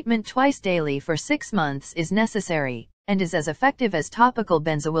 Treatment twice daily for 6 months is necessary, and is as effective as topical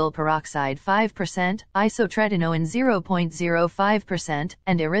benzoyl peroxide 5%, isotretinoin 0.05%,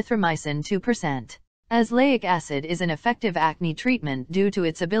 and erythromycin 2%. Azelaic acid is an effective acne treatment due to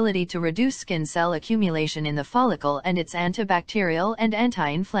its ability to reduce skin cell accumulation in the follicle and its antibacterial and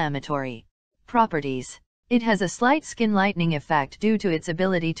anti-inflammatory properties. It has a slight skin lightening effect due to its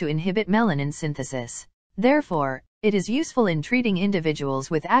ability to inhibit melanin synthesis. Therefore, it is useful in treating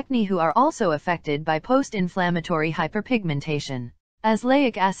individuals with acne who are also affected by post-inflammatory hyperpigmentation.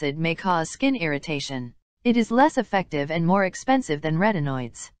 Azelaic acid may cause skin irritation. It is less effective and more expensive than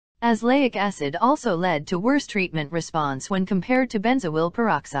retinoids. Azelaic acid also led to worse treatment response when compared to benzoyl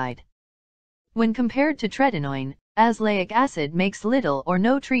peroxide. When compared to tretinoin, azelaic acid makes little or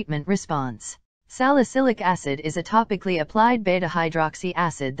no treatment response. Salicylic acid is a topically applied beta-hydroxy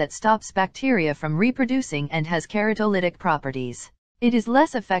acid that stops bacteria from reproducing and has keratolytic properties. It is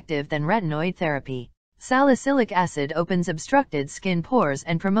less effective than retinoid therapy. Salicylic acid opens obstructed skin pores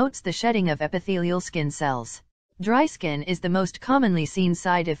and promotes the shedding of epithelial skin cells. Dry skin is the most commonly seen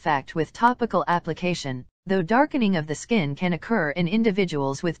side effect with topical application, though darkening of the skin can occur in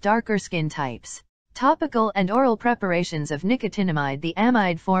individuals with darker skin types. Topical and oral preparations of nicotinamide, the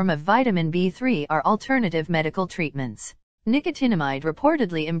amide form of vitamin B3, are alternative medical treatments. Nicotinamide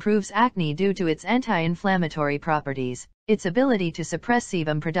reportedly improves acne due to its anti-inflammatory properties, its ability to suppress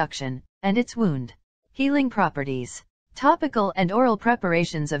sebum production, and its wound healing properties. Topical and oral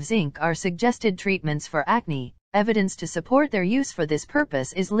preparations of zinc are suggested treatments for acne. Evidence to support their use for this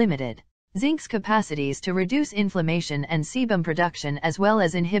purpose is limited. Zinc's capacities to reduce inflammation and sebum production as well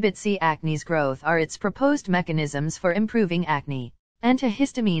as inhibit C. acnes growth are its proposed mechanisms for improving acne.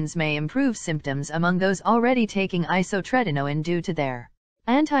 Antihistamines may improve symptoms among those already taking isotretinoin due to their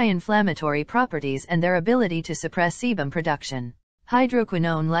anti-inflammatory properties and their ability to suppress sebum production.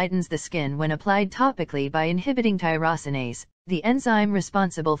 Hydroquinone lightens the skin when applied topically by inhibiting tyrosinase, the enzyme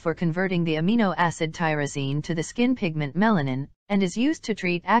responsible for converting the amino acid tyrosine to the skin pigment melanin, and is used to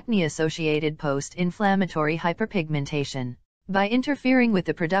treat acne-associated post-inflammatory hyperpigmentation. By interfering with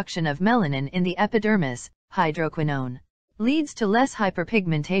the production of melanin in the epidermis, hydroquinone leads to less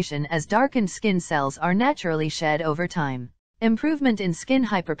hyperpigmentation as darkened skin cells are naturally shed over time. Improvement in skin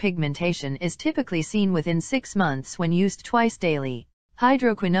hyperpigmentation is typically seen within 6 months when used twice daily.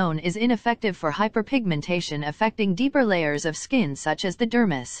 Hydroquinone is ineffective for hyperpigmentation affecting deeper layers of skin such as the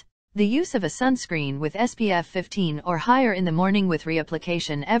dermis. The use of a sunscreen with SPF 15 or higher in the morning with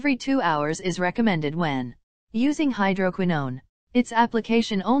reapplication every 2 hours is recommended when using hydroquinone. Its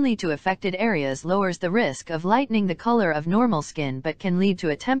application only to affected areas lowers the risk of lightening the color of normal skin but can lead to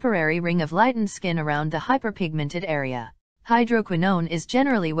a temporary ring of lightened skin around the hyperpigmented area. Hydroquinone is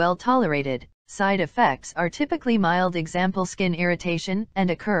generally well tolerated. Side effects are typically mild, example skin irritation,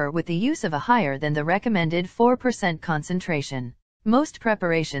 and occur with the use of a higher than the recommended 4% concentration. Most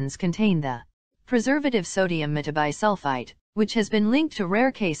preparations contain the preservative sodium metabisulfite, which has been linked to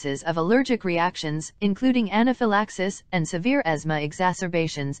rare cases of allergic reactions, including anaphylaxis and severe asthma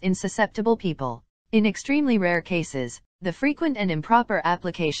exacerbations in susceptible people. In extremely rare cases, the frequent and improper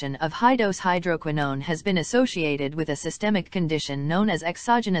application of high-dose hydroquinone has been associated with a systemic condition known as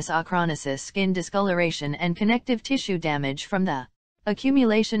exogenous achronosis, skin discoloration and connective tissue damage from the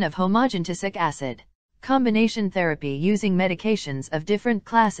accumulation of homogenesic acid. Combination therapy using medications of different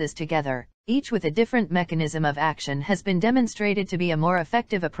classes together, each with a different mechanism of action, has been demonstrated to be a more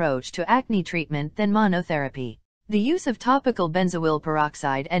effective approach to acne treatment than monotherapy. The use of topical benzoyl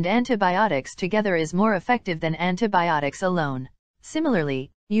peroxide and antibiotics together is more effective than antibiotics alone.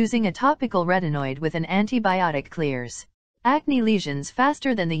 Similarly, using a topical retinoid with an antibiotic clears acne lesions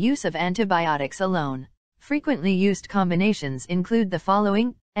faster than the use of antibiotics alone. Frequently used combinations include the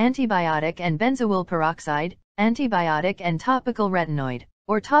following: antibiotic and benzoyl peroxide, antibiotic and topical retinoid,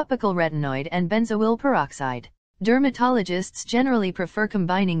 or topical retinoid and benzoyl peroxide. Dermatologists generally prefer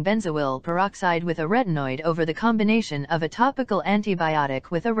combining benzoyl peroxide with a retinoid over the combination of a topical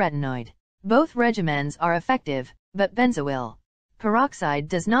antibiotic with a retinoid. Both regimens are effective, but benzoyl peroxide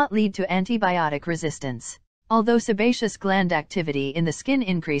does not lead to antibiotic resistance. Although sebaceous gland activity in the skin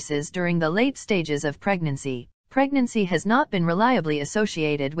increases during the late stages of pregnancy, pregnancy has not been reliably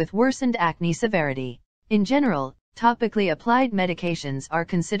associated with worsened acne severity. In general, topically applied medications are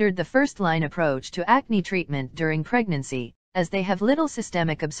considered the first-line approach to acne treatment during pregnancy, as they have little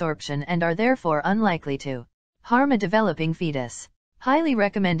systemic absorption and are therefore unlikely to harm a developing fetus. Highly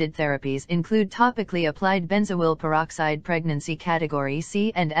recommended therapies include topically applied benzoyl peroxide pregnancy category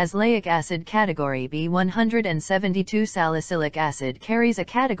C and azelaic acid category B. 172 salicylic acid carries a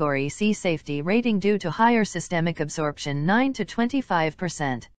category C safety rating due to higher systemic absorption 9 to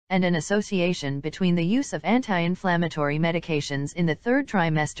 25%, and an association between the use of anti-inflammatory medications in the third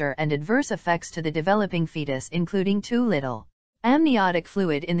trimester and adverse effects to the developing fetus, including too little amniotic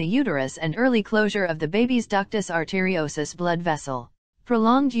fluid in the uterus and early closure of the baby's ductus arteriosus blood vessel.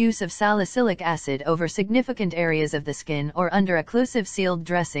 Prolonged use of salicylic acid over significant areas of the skin or under occlusive sealed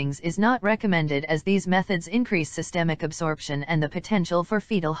dressings is not recommended, as these methods increase systemic absorption and the potential for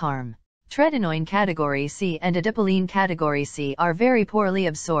fetal harm. Tretinoin category C and adipoline category C are very poorly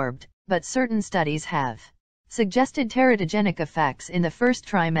absorbed, but certain studies have suggested teratogenic effects in the first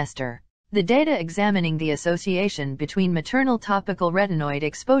trimester. The data examining the association between maternal topical retinoid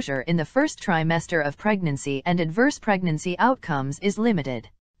exposure in the first trimester of pregnancy and adverse pregnancy outcomes is limited.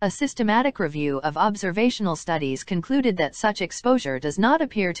 A systematic review of observational studies concluded that such exposure does not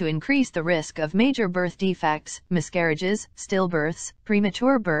appear to increase the risk of major birth defects, miscarriages, stillbirths,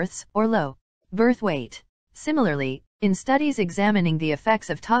 premature births, or low birth weight. Similarly, in studies examining the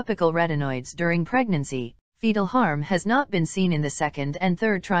effects of topical retinoids during pregnancy, fetal harm has not been seen in the second and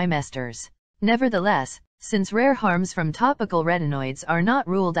third trimesters. Nevertheless, since rare harms from topical retinoids are not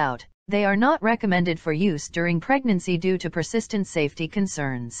ruled out, they are not recommended for use during pregnancy due to persistent safety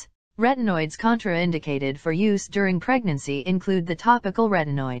concerns. Retinoids contraindicated for use during pregnancy include the topical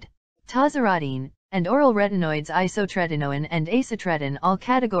retinoid tazarotene, and oral retinoids isotretinoin and acitretin. All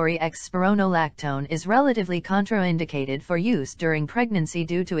category X spironolactone is relatively contraindicated for use during pregnancy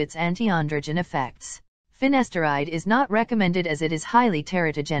due to its antiandrogen effects. Finasteride is not recommended as it is highly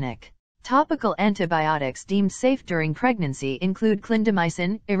teratogenic. Topical antibiotics deemed safe during pregnancy include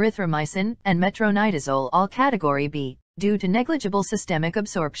clindamycin, erythromycin, and metronidazole, all category B, due to negligible systemic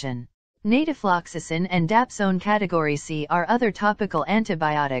absorption. Natafloxacin and dapsone category C are other topical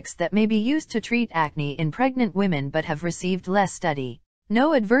antibiotics that may be used to treat acne in pregnant women but have received less study.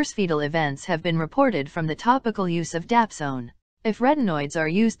 No adverse fetal events have been reported from the topical use of dapsone. If retinoids are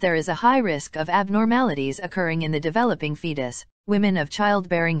used, there is a high risk of abnormalities occurring in the developing fetus. Women of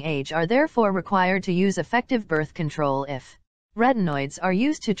childbearing age are therefore required to use effective birth control if retinoids are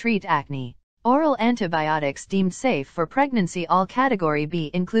used to treat acne. Oral antibiotics deemed safe for pregnancy, all category B,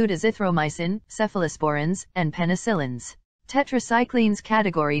 include azithromycin, cephalosporins, and penicillins. Tetracyclines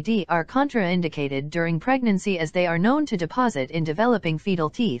category D are contraindicated during pregnancy as they are known to deposit in developing fetal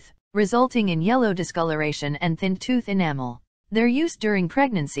teeth, resulting in yellow discoloration and thin tooth enamel. Their use during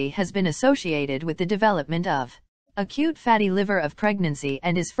pregnancy has been associated with the development of acute fatty liver of pregnancy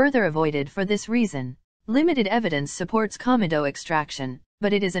and is further avoided for this reason. Limited evidence supports comedo extraction,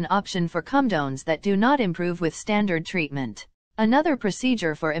 but it is an option for comedones that do not improve with standard treatment. Another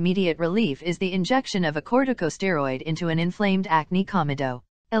procedure for immediate relief is the injection of a corticosteroid into an inflamed acne comedo.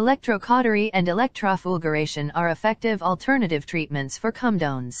 Electrocautery and electrofulguration are effective alternative treatments for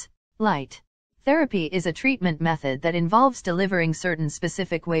comedones. Light therapy is a treatment method that involves delivering certain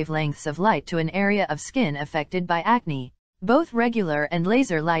specific wavelengths of light to an area of skin affected by acne. Both regular and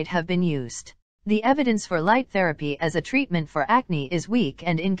laser light have been used. The evidence for light therapy as a treatment for acne is weak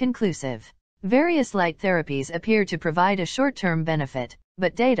and inconclusive. Various light therapies appear to provide a short-term benefit,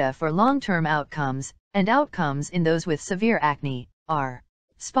 but data for long-term outcomes, and outcomes in those with severe acne, are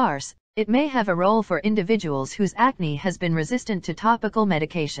sparse. It may have a role for individuals whose acne has been resistant to topical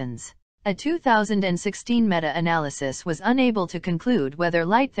medications. A 2016 meta-analysis was unable to conclude whether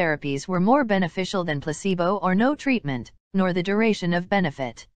light therapies were more beneficial than placebo or no treatment, nor the duration of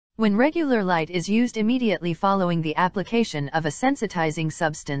benefit. When regular light is used immediately following the application of a sensitizing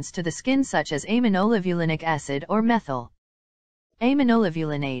substance to the skin such as aminolevulinic acid or methyl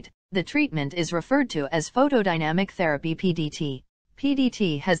aminolavulinate, the treatment is referred to as photodynamic therapy (PDT).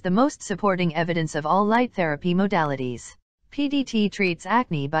 PDT has the most supporting evidence of all light therapy modalities. PDT treats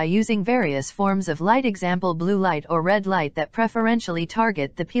acne by using various forms of light, example blue light or red light, that preferentially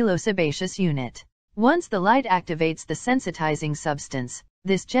target the pilosebaceous unit. Once the light activates the sensitizing substance,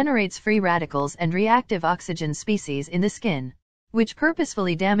 This generates free radicals and reactive oxygen species in the skin, which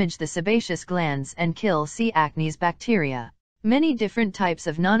purposefully damage the sebaceous glands and kill C. acnes bacteria. Many different types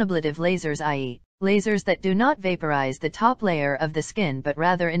of non-ablative lasers, i.e., lasers that do not vaporize the top layer of the skin but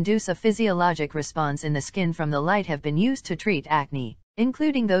rather induce a physiologic response in the skin from the light, have been used to treat acne,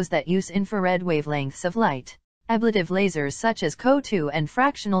 including those that use infrared wavelengths of light. Ablative lasers such as CO2 and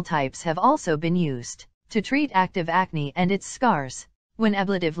fractional types have also been used to treat active acne and its scars. When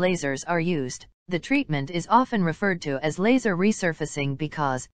ablative lasers are used, the treatment is often referred to as laser resurfacing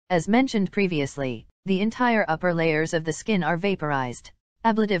because, as mentioned previously, the entire upper layers of the skin are vaporized.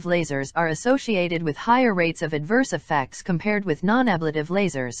 Ablative lasers are associated with higher rates of adverse effects compared with non-ablative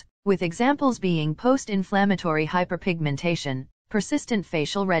lasers, with examples being post-inflammatory hyperpigmentation, persistent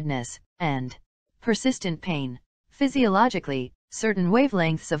facial redness, and persistent pain. Physiologically, certain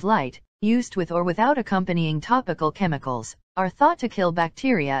wavelengths of light, used with or without accompanying topical chemicals, are thought to kill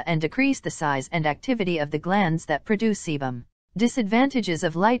bacteria and decrease the size and activity of the glands that produce sebum. Disadvantages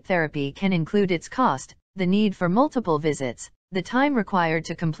of light therapy can include its cost, the need for multiple visits, the time required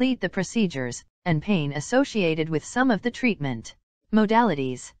to complete the procedures, and pain associated with some of the treatment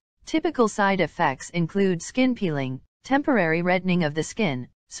modalities. Typical side effects include skin peeling, temporary reddening of the skin,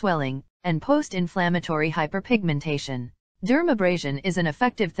 swelling, and post-inflammatory hyperpigmentation. Dermabrasion is an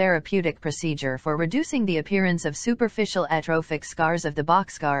effective therapeutic procedure for reducing the appearance of superficial atrophic scars of the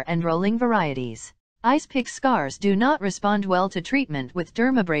boxscar and rolling varieties. Ice pick scars do not respond well to treatment with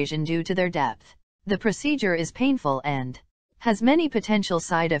dermabrasion due to their depth. The procedure is painful and has many potential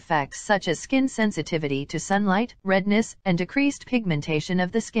side effects such as skin sensitivity to sunlight, redness, and decreased pigmentation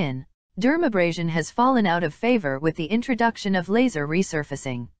of the skin. Dermabrasion has fallen out of favor with the introduction of laser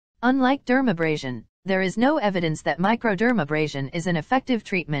resurfacing. Unlike dermabrasion, there is no evidence that microdermabrasion is an effective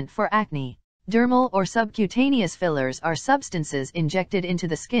treatment for acne. Dermal or subcutaneous fillers are substances injected into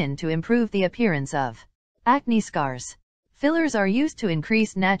the skin to improve the appearance of acne scars. Fillers are used to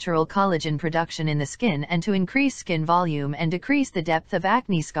increase natural collagen production in the skin and to increase skin volume and decrease the depth of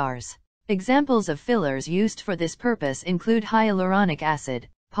acne scars. Examples of fillers used for this purpose include hyaluronic acid,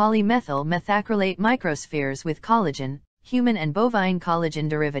 polymethyl methacrylate microspheres with collagen, human and bovine collagen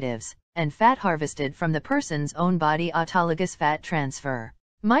derivatives, and fat harvested from the person's own body autologous fat transfer.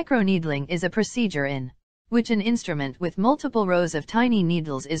 Microneedling is a procedure in which an instrument with multiple rows of tiny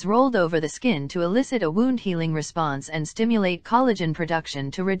needles is rolled over the skin to elicit a wound healing response and stimulate collagen production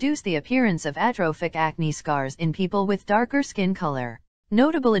to reduce the appearance of atrophic acne scars in people with darker skin color.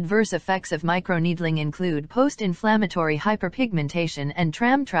 Notable adverse effects of microneedling include post-inflammatory hyperpigmentation and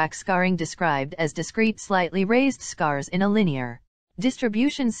tram track scarring, described as discrete slightly raised scars in a linear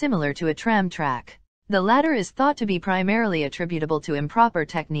distribution similar to a tram track. The latter is thought to be primarily attributable to improper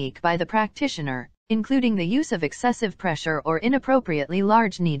technique by the practitioner, including the use of excessive pressure or inappropriately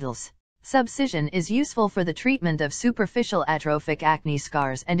large needles. Subcision is useful for the treatment of superficial atrophic acne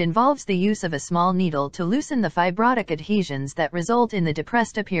scars and involves the use of a small needle to loosen the fibrotic adhesions that result in the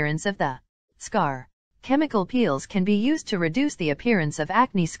depressed appearance of the scar. Chemical peels can be used to reduce the appearance of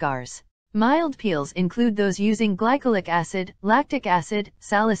acne scars. Mild peels include those using glycolic acid, lactic acid,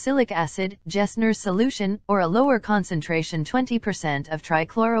 salicylic acid, Gessner's solution, or a lower concentration 20% of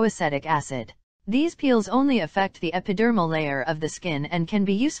trichloroacetic acid. These peels only affect the epidermal layer of the skin and can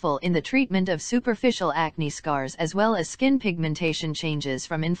be useful in the treatment of superficial acne scars as well as skin pigmentation changes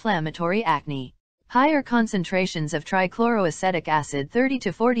from inflammatory acne. Higher concentrations of trichloroacetic acid, 30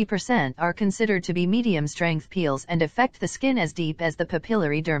 to 40%, are considered to be medium-strength peels and affect the skin as deep as the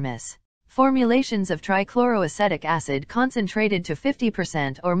papillary dermis. Formulations of trichloroacetic acid concentrated to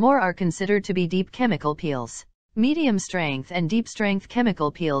 50% or more are considered to be deep chemical peels. Medium-strength and deep-strength chemical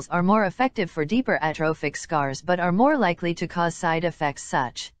peels are more effective for deeper atrophic scars but are more likely to cause side effects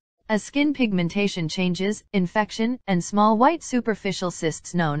such as skin pigmentation changes, infection, and small white superficial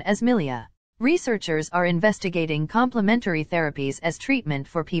cysts known as milia. Researchers are investigating complementary therapies as treatment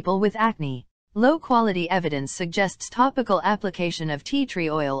for people with acne. Low-quality evidence suggests topical application of tea tree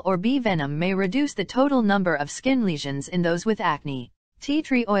oil or bee venom may reduce the total number of skin lesions in those with acne. Tea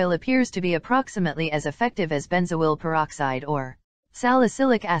tree oil appears to be approximately as effective as benzoyl peroxide or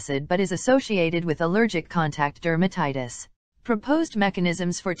salicylic acid but is associated with allergic contact dermatitis. Proposed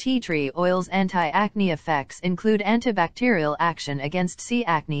mechanisms for tea tree oil's anti-acne effects include antibacterial action against C.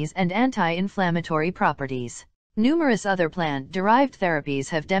 acnes and anti-inflammatory properties. Numerous other plant-derived therapies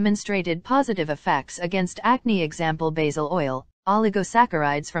have demonstrated positive effects against acne, example basil oil,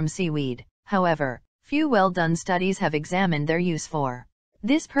 oligosaccharides from seaweed. However, few well-done studies have examined their use for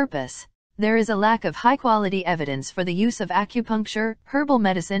this purpose. There is a lack of high-quality evidence for the use of acupuncture, herbal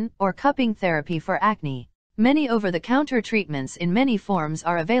medicine, or cupping therapy for acne. Many over-the-counter treatments in many forms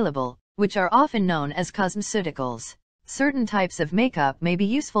are available, which are often known as cosmeceuticals. Certain types of makeup may be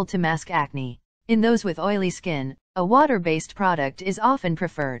useful to mask acne. In those with oily skin, a water-based product is often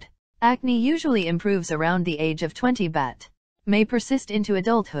preferred. Acne usually improves around the age of 20 but may persist into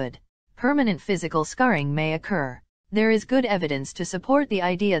adulthood. Permanent physical scarring may occur. There is good evidence to support the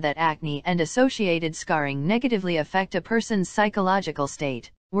idea that acne and associated scarring negatively affect a person's psychological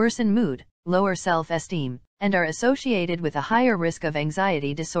state, worsen mood, lower self-esteem, and are associated with a higher risk of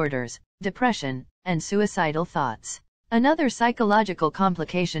anxiety disorders, depression, and suicidal thoughts. Another psychological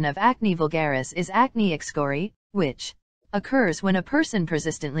complication of acne vulgaris is acne excoriae, which occurs when a person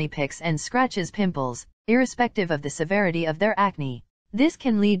persistently picks and scratches pimples, irrespective of the severity of their acne. This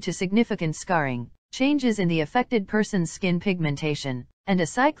can lead to significant scarring, changes in the affected person's skin pigmentation, and a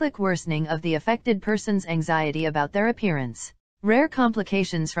cyclic worsening of the affected person's anxiety about their appearance. Rare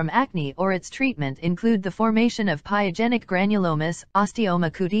complications from acne or its treatment include the formation of pyogenic granulomas,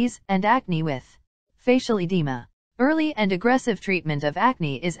 osteoma cutis, and acne with facial edema. Early and aggressive treatment of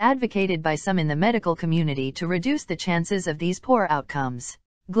acne is advocated by some in the medical community to reduce the chances of these poor outcomes.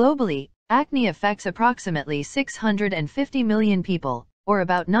 Globally, acne affects approximately 650 million people, or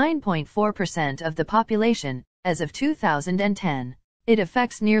about 9.4% of the population, as of 2010. It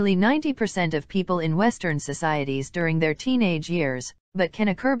affects nearly 90% of people in Western societies during their teenage years, but can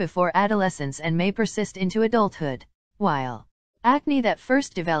occur before adolescence and may persist into adulthood. While acne that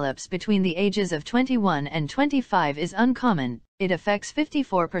first develops between the ages of 21 and 25 is uncommon, it affects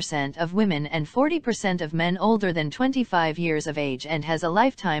 54% of women and 40% of men older than 25 years of age and has a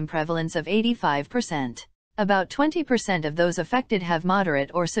lifetime prevalence of 85%. About 20% of those affected have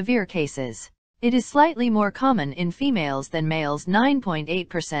moderate or severe cases. It is slightly more common in females than males,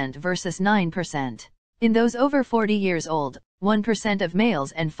 9.8% versus 9%. In those over 40 years old, 1% of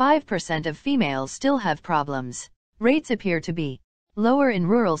males and 5% of females still have problems. Rates appear to be lower in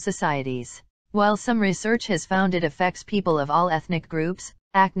rural societies. While some research has found it affects people of all ethnic groups,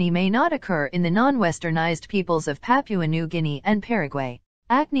 acne may not occur in the non-westernized peoples of Papua New Guinea and Paraguay.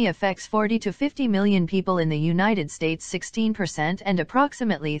 Acne affects 40 to 50 million people in the United States, 16%, and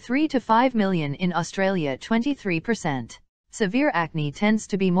approximately 3 to 5 million in Australia, 23%. Severe acne tends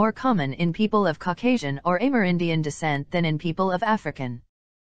to be more common in people of Caucasian or Amerindian descent than in people of African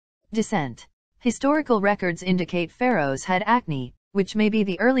descent. Historical records indicate pharaohs had acne, which may be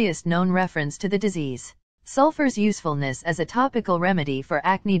the earliest known reference to the disease. Sulfur's usefulness as a topical remedy for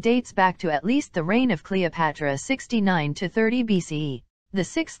acne dates back to at least the reign of Cleopatra, 69 to 30 BCE. The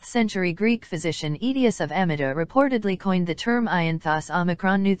 6th century Greek physician Aetius of Amida reportedly coined the term ianthos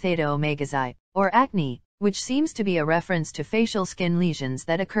omicron nutheto omegazai, or acne, which seems to be a reference to facial skin lesions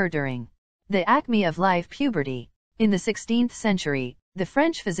that occur during the acme of life, puberty. In the 16th century, the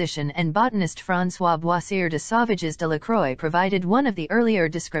French physician and botanist François Boissier de Sauvages de la Croix provided one of the earlier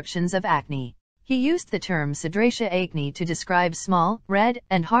descriptions of acne. He used the term Cedratia acne to describe small, red,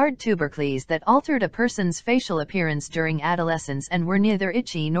 and hard tubercles that altered a person's facial appearance during adolescence and were neither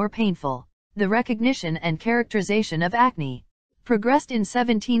itchy nor painful. The recognition and characterization of acne progressed in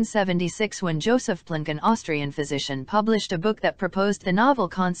 1776 when Joseph Planck, an Austrian physician, published a book that proposed the novel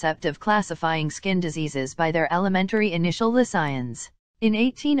concept of classifying skin diseases by their elementary initial signs. In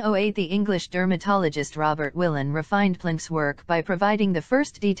 1808, the English dermatologist Robert Willan refined Planck's work by providing the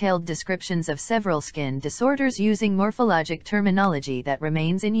first detailed descriptions of several skin disorders using morphologic terminology that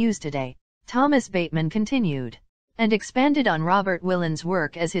remains in use today. Thomas Bateman continued and expanded on Robert Willan's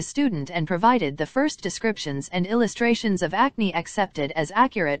work as his student and provided the first descriptions and illustrations of acne accepted as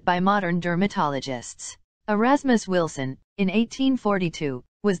accurate by modern dermatologists. Erasmus Wilson, in 1842,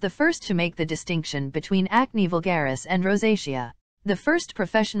 was the first to make the distinction between acne vulgaris and rosacea. The first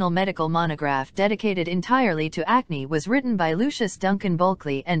professional medical monograph dedicated entirely to acne was written by Lucius Duncan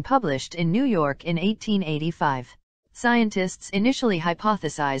Bulkley and published in New York in 1885. Scientists initially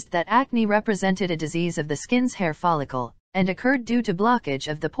hypothesized that acne represented a disease of the skin's hair follicle, and occurred due to blockage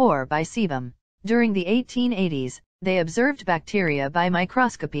of the pore by sebum. During the 1880s, they observed bacteria by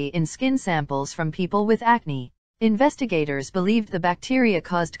microscopy in skin samples from people with acne. Investigators believed the bacteria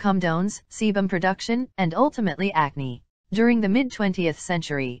caused comedones, sebum production, and ultimately acne. During the mid-20th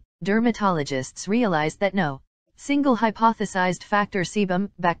century, dermatologists realized that no single hypothesized factor, sebum,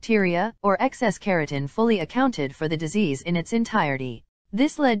 bacteria, or excess keratin, fully accounted for the disease in its entirety.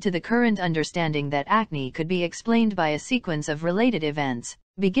 This led to the current understanding that acne could be explained by a sequence of related events,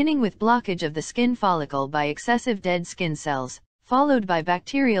 beginning with blockage of the skin follicle by excessive dead skin cells, followed by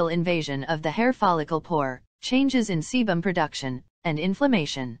bacterial invasion of the hair follicle pore, changes in sebum production, and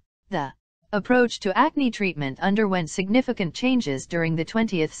inflammation. The approach to acne treatment underwent significant changes during the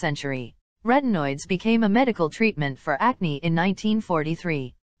 20th century. Retinoids became a medical treatment for acne in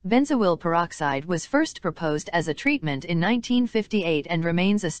 1943. Benzoyl peroxide was first proposed as a treatment in 1958 and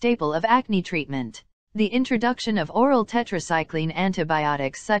remains a staple of acne treatment. The introduction of oral tetracycline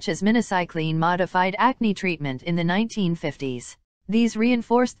antibiotics such as minocycline modified acne treatment in the 1950s. These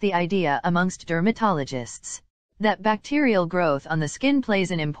reinforced the idea amongst dermatologists that bacterial growth on the skin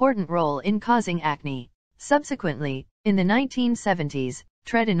plays an important role in causing acne. Subsequently, in the 1970s,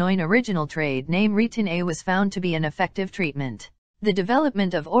 tretinoin original trade name Retin-A was found to be an effective treatment. The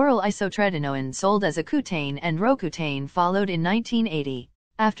development of oral isotretinoin sold as Accutane and Roaccutane followed in 1980.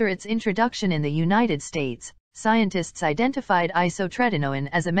 After its introduction in the United States, scientists identified isotretinoin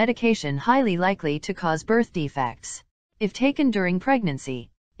as a medication highly likely to cause birth defects if taken during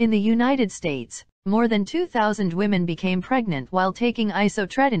pregnancy. In the United States, more than 2,000 women became pregnant while taking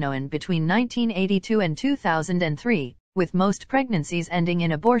isotretinoin between 1982 and 2003, with most pregnancies ending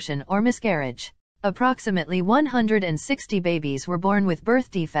in abortion or miscarriage. Approximately 160 babies were born with birth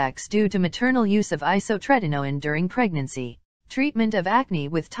defects due to maternal use of isotretinoin during pregnancy. Treatment of acne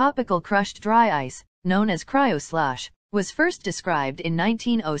with topical crushed dry ice, known as cryoslush, was first described in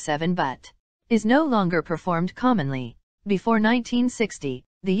 1907 but is no longer performed commonly. Before 1960,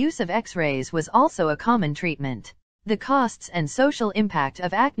 the use of X-rays was also a common treatment. The costs and social impact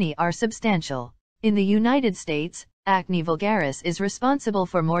of acne are substantial. In the United States, acne vulgaris is responsible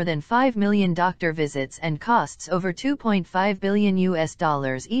for more than 5 million doctor visits and costs over $2.5 billion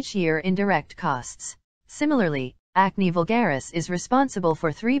each year in direct costs. Similarly, acne vulgaris is responsible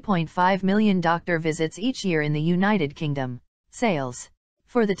for 3.5 million doctor visits each year in the United Kingdom. Sales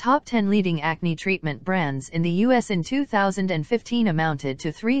for the top 10 leading acne treatment brands in the U.S. in 2015 amounted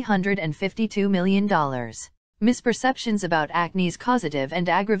to $352 million. Misperceptions about acne's causative and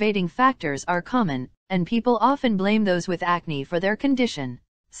aggravating factors are common, and people often blame those with acne for their condition.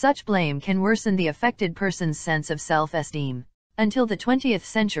 Such blame can worsen the affected person's sense of self-esteem. Until the 20th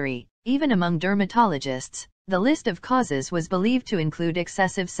century, even among dermatologists, the list of causes was believed to include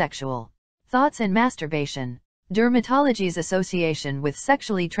excessive sexual thoughts and masturbation. Dermatology's association with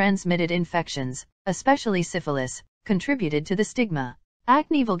sexually transmitted infections, especially syphilis, contributed to the stigma.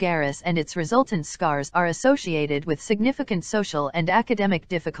 Acne vulgaris and its resultant scars are associated with significant social and academic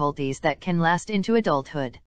difficulties that can last into adulthood.